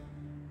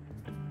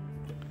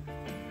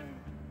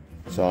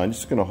 So I'm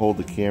just going to hold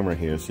the camera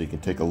here so you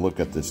can take a look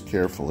at this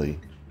carefully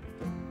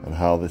and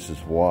how this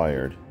is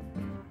wired.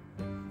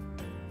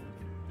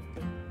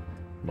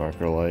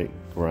 Marker light,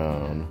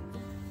 ground,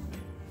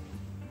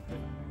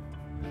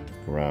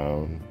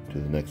 ground to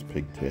the next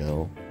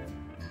pigtail,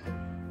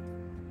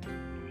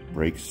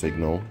 brake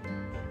signal,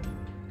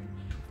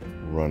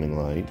 running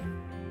light.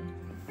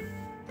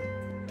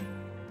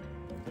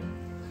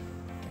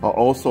 I'll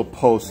also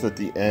post at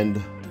the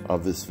end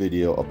of this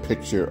video a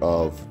picture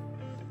of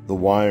the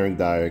wiring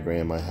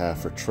diagram I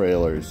have for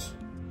trailers.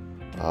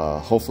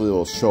 Hopefully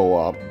it'll show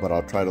up, but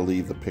I'll try to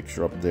leave the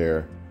picture up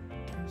there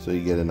so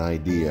you get an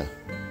idea.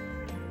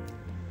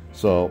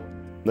 So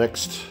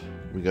next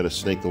we got to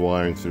snake the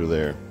wiring through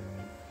there.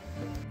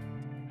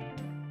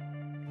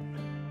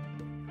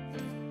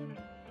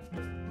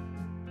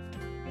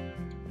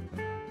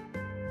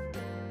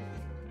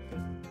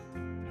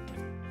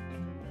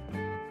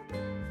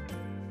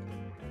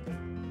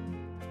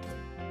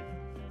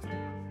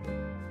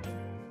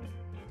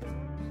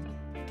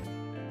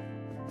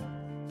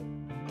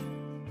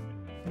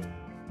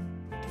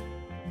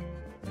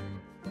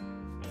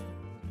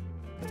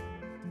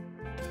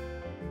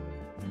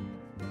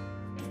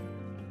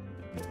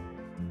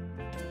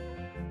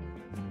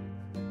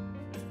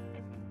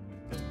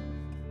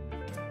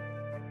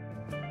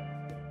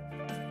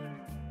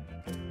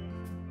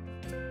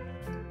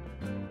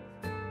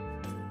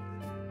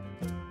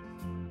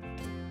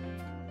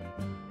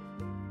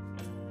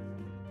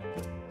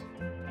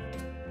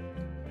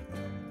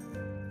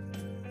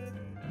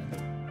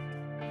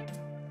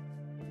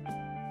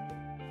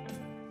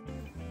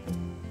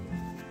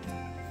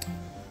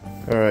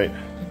 All right.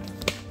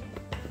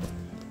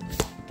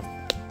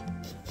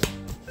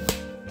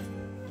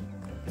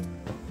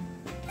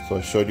 So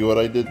I showed you what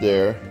I did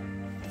there.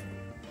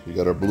 We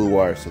got our blue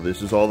wire. So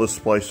this is all the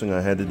splicing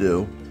I had to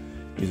do.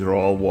 These are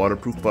all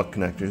waterproof butt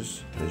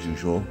connectors, as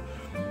usual.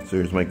 So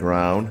here's my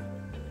ground.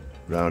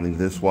 Grounding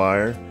this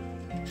wire.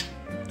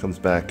 Comes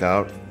back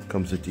out,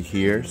 comes into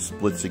here,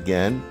 splits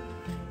again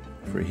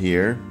for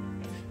here,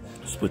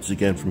 splits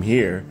again from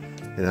here,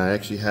 and I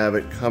actually have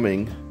it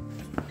coming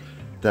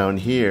down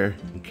here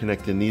and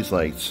connecting these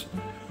lights.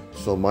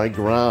 So my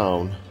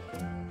ground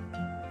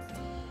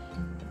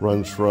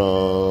runs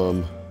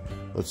from,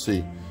 let's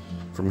see,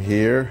 from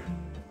here,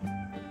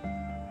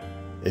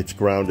 it's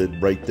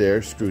grounded right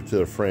there, screwed to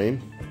the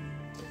frame,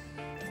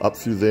 up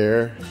through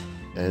there,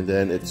 and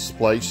then it's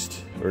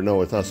spliced, or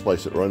no, it's not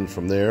spliced, it runs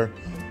from there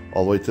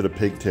all the way to the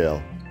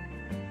pigtail.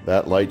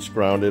 That light's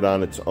grounded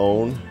on its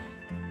own,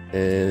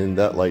 and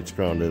that light's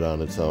grounded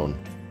on its own.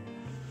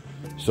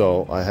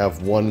 So I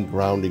have one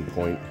grounding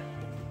point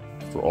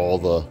for all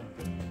the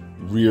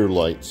rear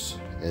lights,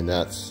 and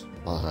that's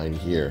behind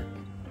here.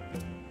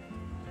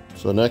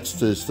 So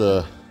next is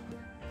to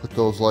put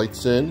those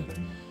lights in,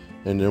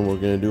 and then we're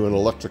going to do an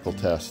electrical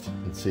test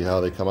and see how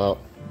they come out.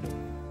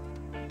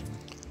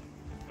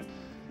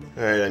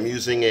 Alright, I'm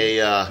using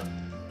a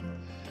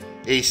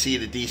AC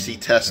to DC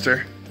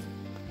tester.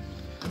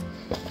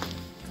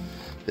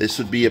 This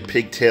would be a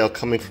pigtail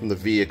coming from the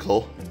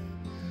vehicle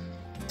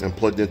and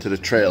plugged into the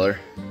trailer.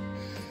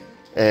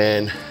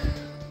 And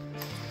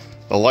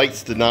the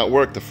lights did not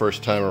work the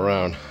first time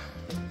around.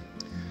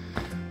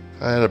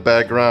 I had a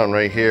bad ground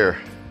right here.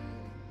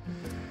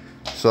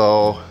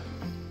 So,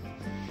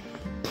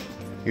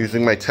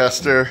 using my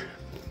tester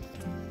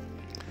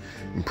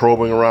and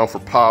probing around for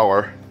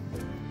power.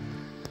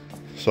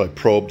 So I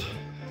probed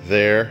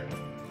there,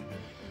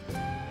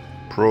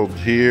 probed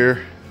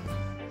here,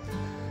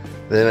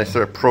 Then I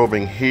started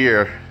probing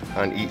here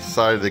on each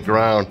side of the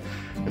ground,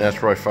 and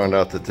that's where I found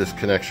out that this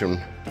connection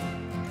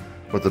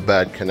was a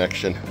bad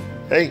connection.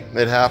 Hey,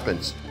 it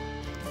happens.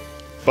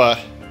 But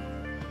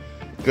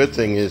good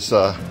thing is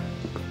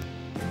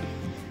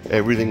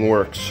everything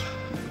works.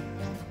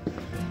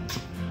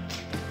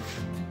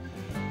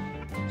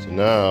 So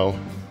now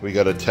we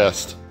got to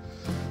test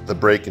the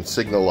brake and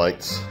signal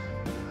lights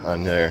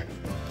on there.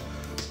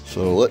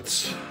 So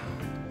let's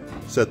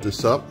set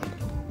this up.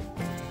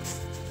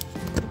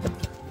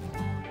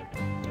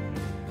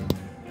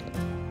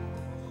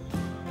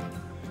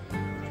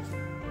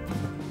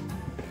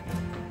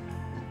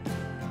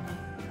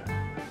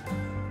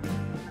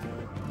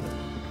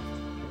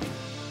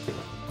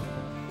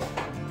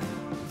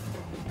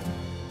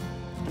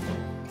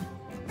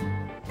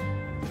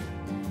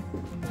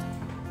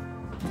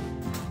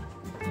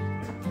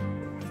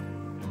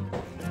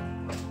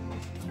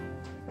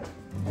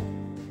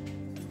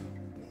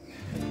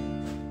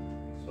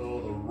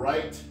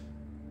 Right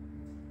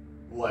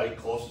light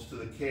closest to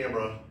the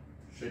camera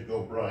should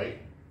go bright.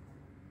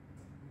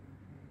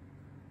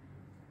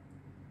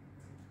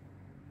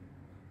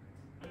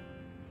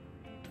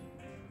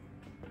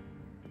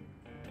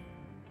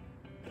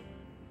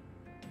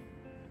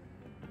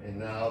 And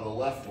now the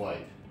left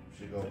light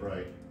should go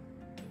bright.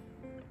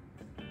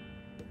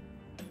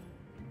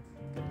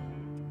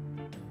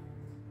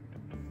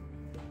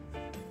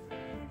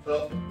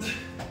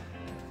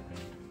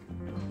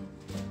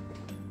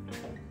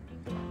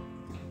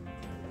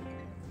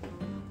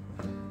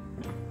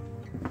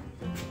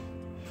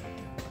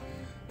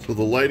 So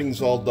the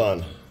lighting's all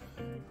done.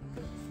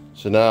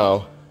 So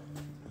now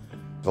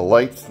the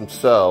lights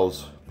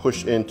themselves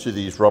push into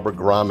these rubber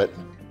grommet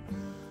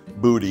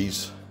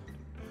booties.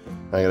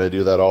 I'm gonna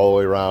do that all the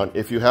way around.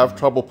 If you have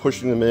trouble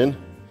pushing them in,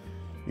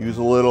 use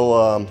a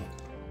little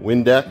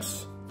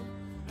Windex,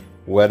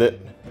 wet it,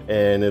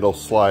 and it'll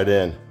slide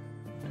in.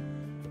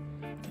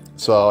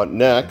 So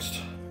next,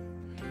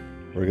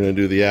 we're gonna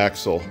do the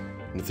axle.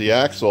 With the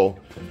axle,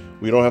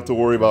 we don't have to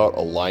worry about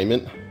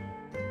alignment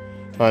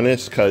on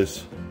this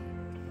because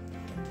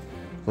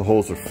the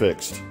holes are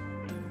fixed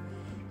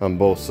on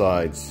both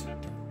sides.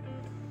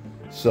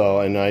 So,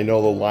 and I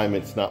know the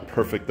alignment's not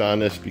perfect on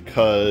this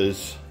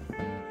because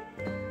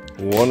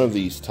one of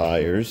these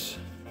tires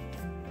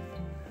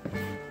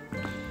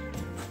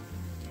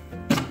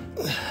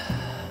I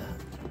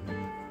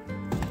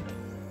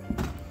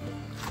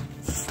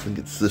think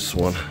it's this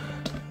one.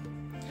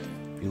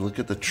 If you look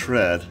at the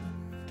tread,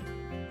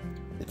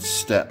 it's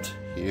stepped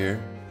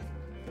here,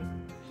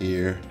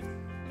 here,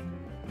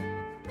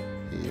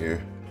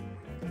 here.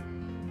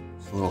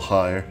 A little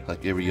higher,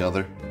 like every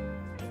other.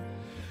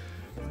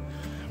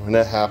 When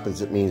that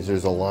happens, it means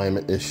there's an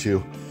alignment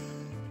issue.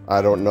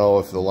 I don't know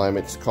if the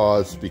alignment's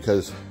caused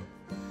because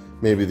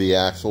maybe the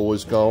axle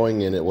was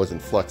going and it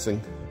wasn't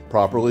flexing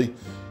properly,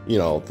 you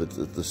know,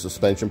 the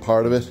suspension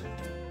part of it,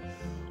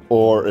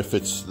 or if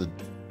it's the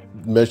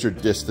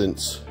measured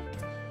distance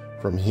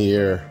from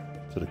here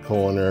to the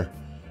corner,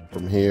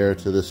 from here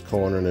to this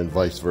corner, and then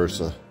vice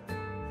versa.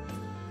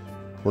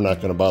 We're not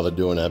going to bother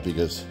doing that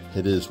because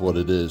it is what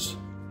it is.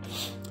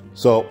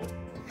 So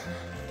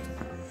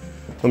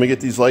let me get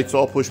these lights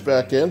all pushed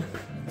back in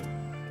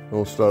and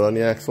we'll start on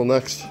the axle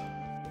next.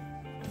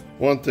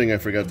 One thing I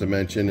forgot to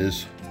mention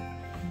is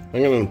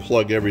I'm going to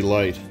unplug every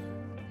light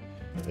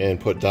and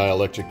put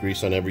dielectric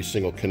grease on every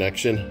single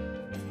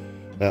connection.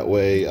 That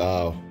way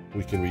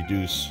we can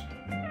reduce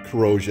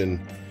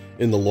corrosion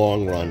in the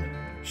long run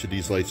should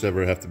these lights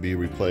ever have to be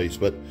replaced.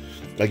 But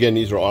again,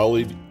 these are all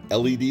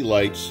LED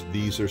lights.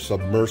 These are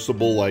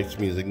submersible lights,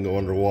 means they can go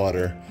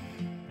underwater.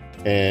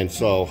 And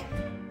so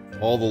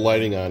all the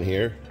lighting on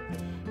here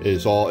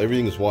is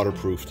everything is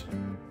waterproofed.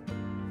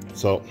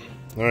 So,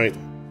 all right,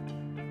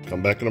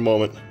 come back in a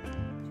moment.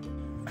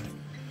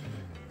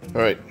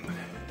 All right,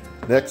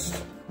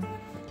 next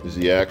is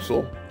the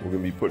axle we're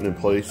gonna be putting in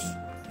place.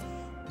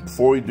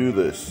 Before we do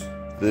this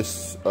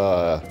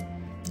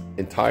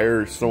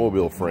entire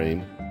snowmobile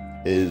frame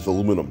is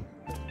aluminum.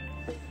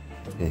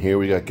 And here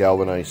we got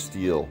galvanized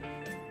steel.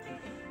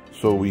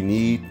 So we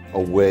need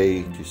a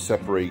way to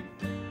separate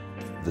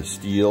the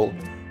steel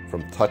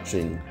from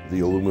touching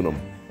the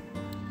aluminum.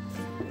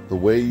 The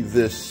way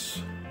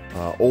this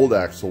old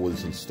axle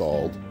was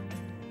installed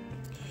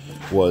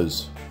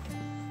was,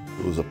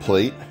 it was a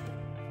plate.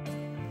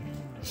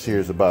 This here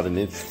is about an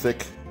inch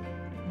thick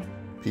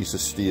piece of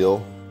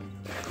steel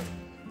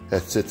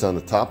that sits on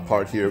the top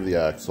part here of the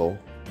axle.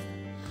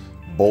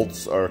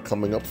 Bolts are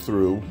coming up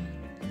through,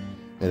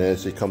 and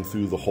as they come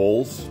through the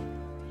holes,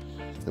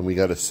 then we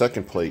got a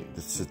second plate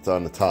that sits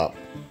on the top.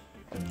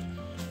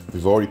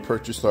 We've already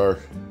purchased our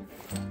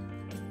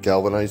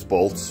galvanized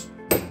bolts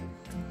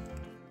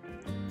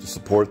to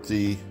support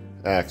the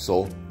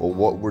axle, but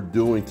what we're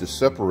doing to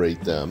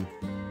separate them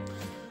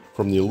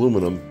from the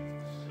aluminum,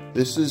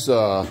 this is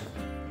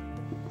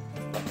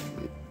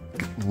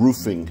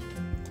roofing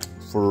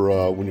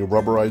for when you're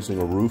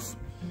rubberizing a roof.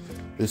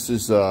 This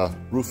is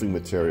roofing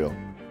material,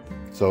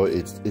 so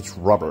it's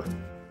rubber.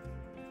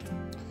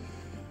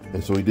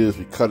 And so what we did is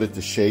we cut it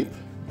to shape.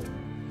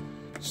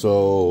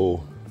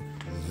 So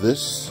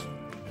this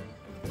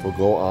will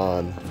go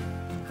on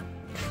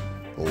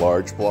the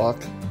large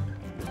block,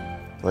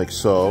 like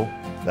so.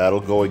 That'll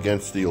go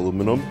against the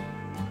aluminum.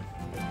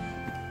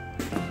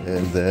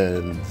 And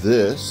then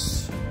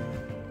this,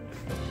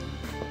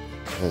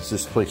 as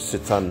this place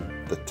sits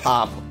on the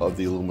top of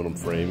the aluminum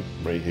frame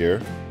right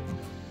here,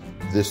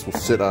 this will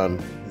sit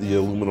on the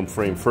aluminum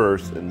frame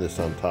first and this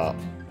on top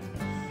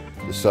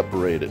to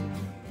separate it.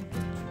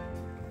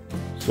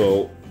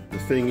 So the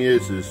thing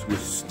is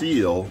with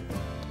steel,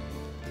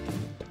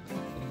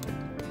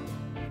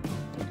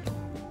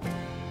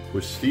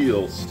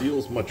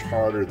 steel's much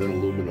harder than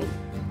aluminum,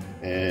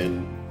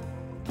 and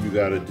you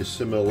got a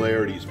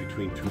dissimilarities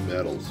between two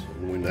metals,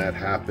 and when that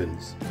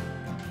happens,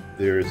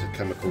 there is a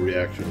chemical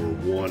reaction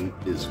where one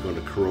is going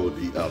to corrode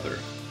the other.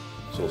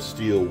 So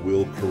steel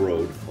will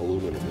corrode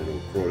aluminum, and it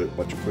will corrode it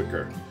much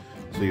quicker.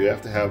 So you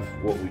have to have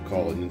what we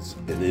call an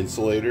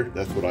insulator.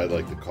 That's what I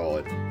like to call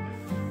it.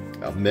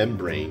 A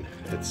membrane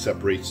that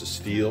separates the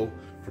steel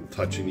from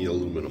touching the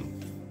aluminum.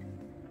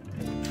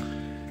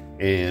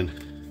 And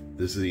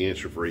this is the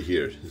answer for right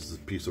here. This is a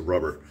piece of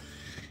rubber.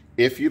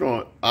 If you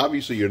don't,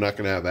 obviously you're not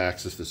going to have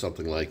access to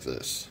something like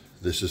this.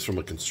 This is from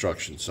a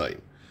construction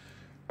site.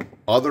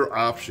 Other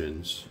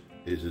options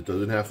is it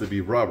doesn't have to be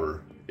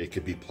rubber. It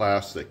could be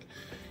plastic.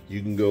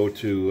 You can go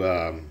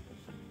to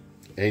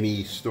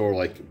any store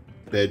like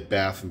Bed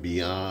Bath &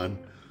 Beyond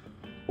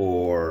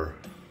or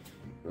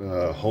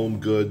Home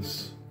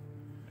Goods,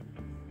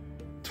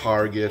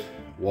 Target,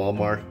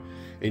 Walmart,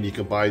 and you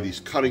can buy these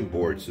cutting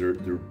boards.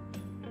 They're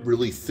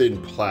really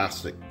thin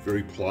plastic,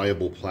 very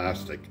pliable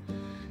plastic,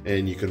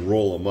 and you can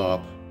roll them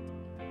up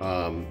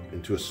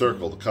into a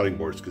circle, the cutting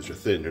boards, because they're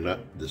thin. They're not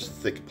this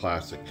thick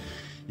plastic.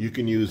 You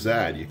can use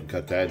that. You can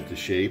cut that into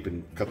shape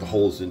and cut the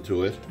holes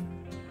into it,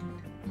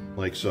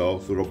 like so.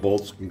 Little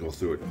bolts can go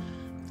through it.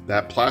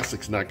 That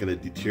plastic's not going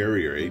to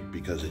deteriorate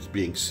because it's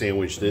being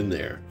sandwiched in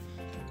there,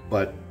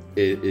 but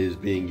it is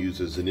being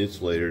used as an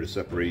insulator to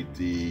separate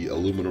the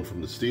aluminum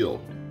from the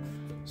steel.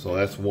 So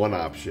that's one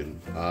option.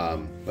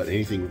 But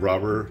anything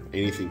rubber,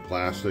 anything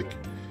plastic,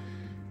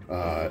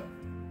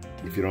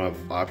 if you don't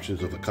have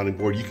options of a cutting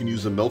board, you can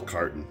use a milk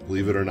carton,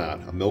 believe it or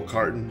not. A milk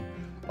carton,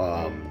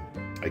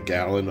 a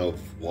gallon of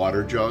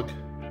water jug,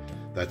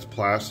 that's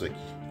plastic.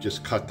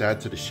 Just cut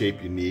that to the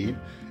shape you need,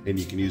 and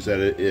you can use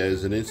that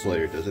as an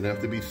insulator. It doesn't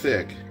have to be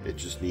thick, it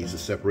just needs to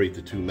separate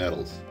the two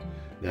metals.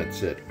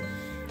 That's it.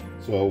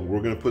 So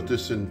we're going to put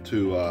this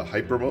into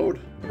hyper mode,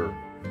 or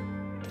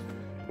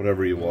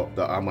whatever you want.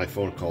 On my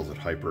phone it calls it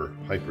hyper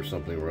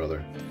something or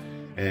other.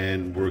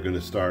 And we're going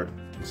to start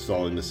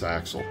installing this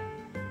axle.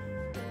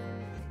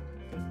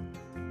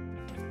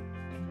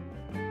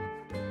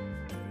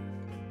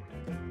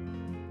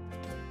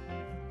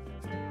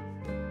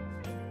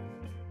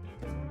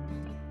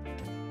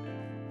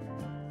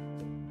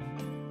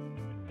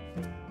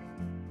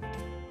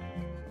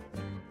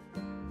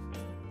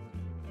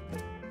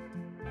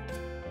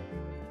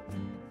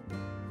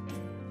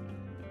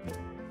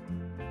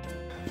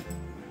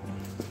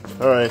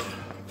 All right,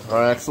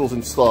 our axle's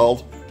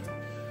installed.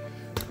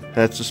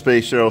 That's the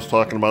spacer I was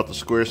talking about, the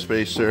square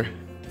spacer.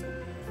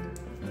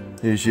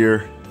 Here's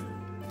your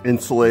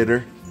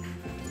insulator.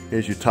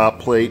 Here's your top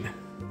plate.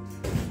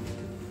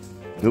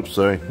 Oops,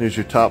 sorry. Here's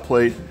your top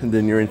plate and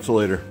then your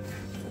insulator.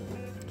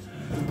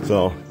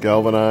 So,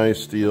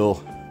 galvanized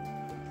steel,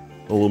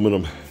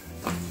 aluminum.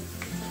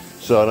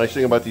 So, a nice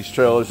thing about these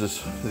trailers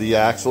is the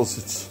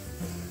axles,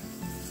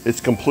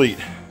 it's complete.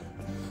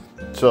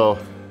 So,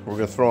 we're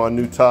gonna throw on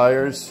new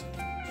tires.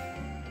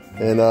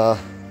 And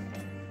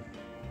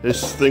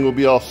this thing will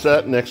be all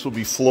set. Next will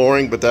be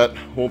flooring, but that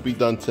won't be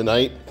done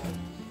tonight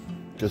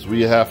because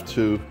we have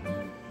to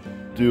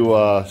do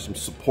some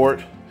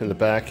support in the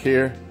back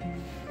here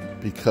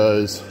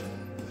because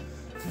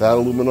that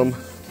aluminum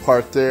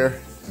part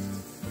there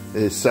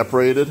is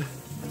separated.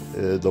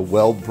 The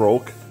weld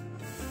broke.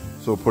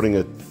 So we're putting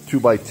a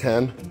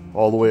 2x10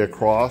 all the way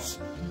across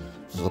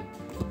to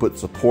put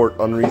support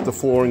underneath the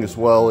flooring, as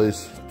well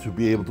as to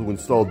be able to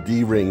install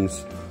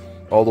D-rings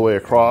all the way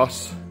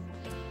across.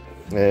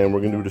 And we're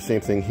going to do the same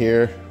thing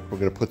here. We're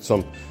going to put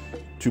some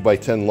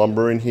 2x10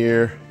 lumber in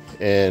here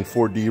and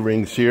 4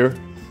 D-rings here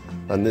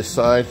on this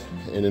side,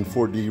 and then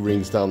 4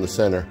 D-rings down the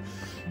center.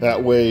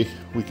 That way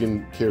we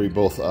can carry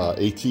both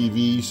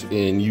ATVs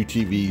and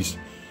UTVs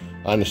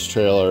on this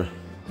trailer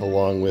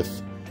along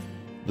with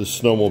the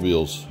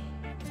snowmobiles.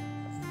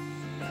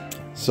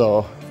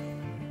 So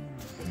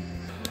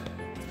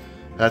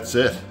that's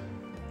it.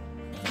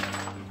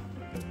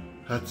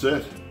 That's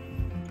it.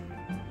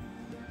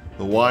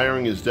 The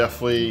wiring is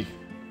definitely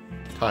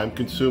time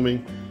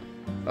consuming.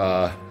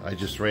 I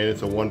just ran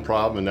into one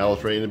problem, and that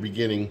was right in the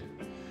beginning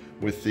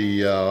with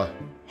the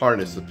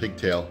harness, the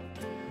pigtail.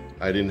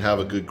 I didn't have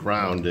a good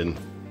ground, and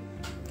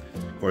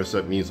of course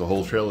that means the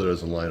whole trailer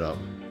doesn't light up.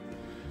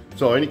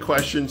 So any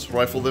questions,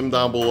 rifle them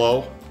down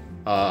below.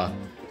 I've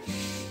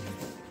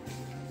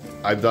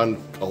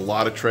done a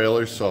lot of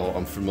trailers, so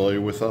I'm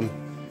familiar with them.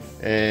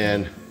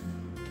 And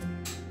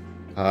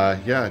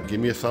Yeah, give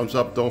me a thumbs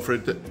up. Don't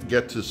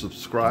forget to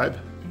subscribe.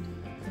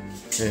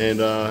 And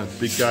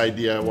Big Guy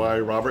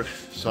DIY Robert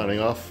signing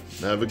off.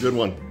 Have a good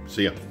one.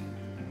 See ya.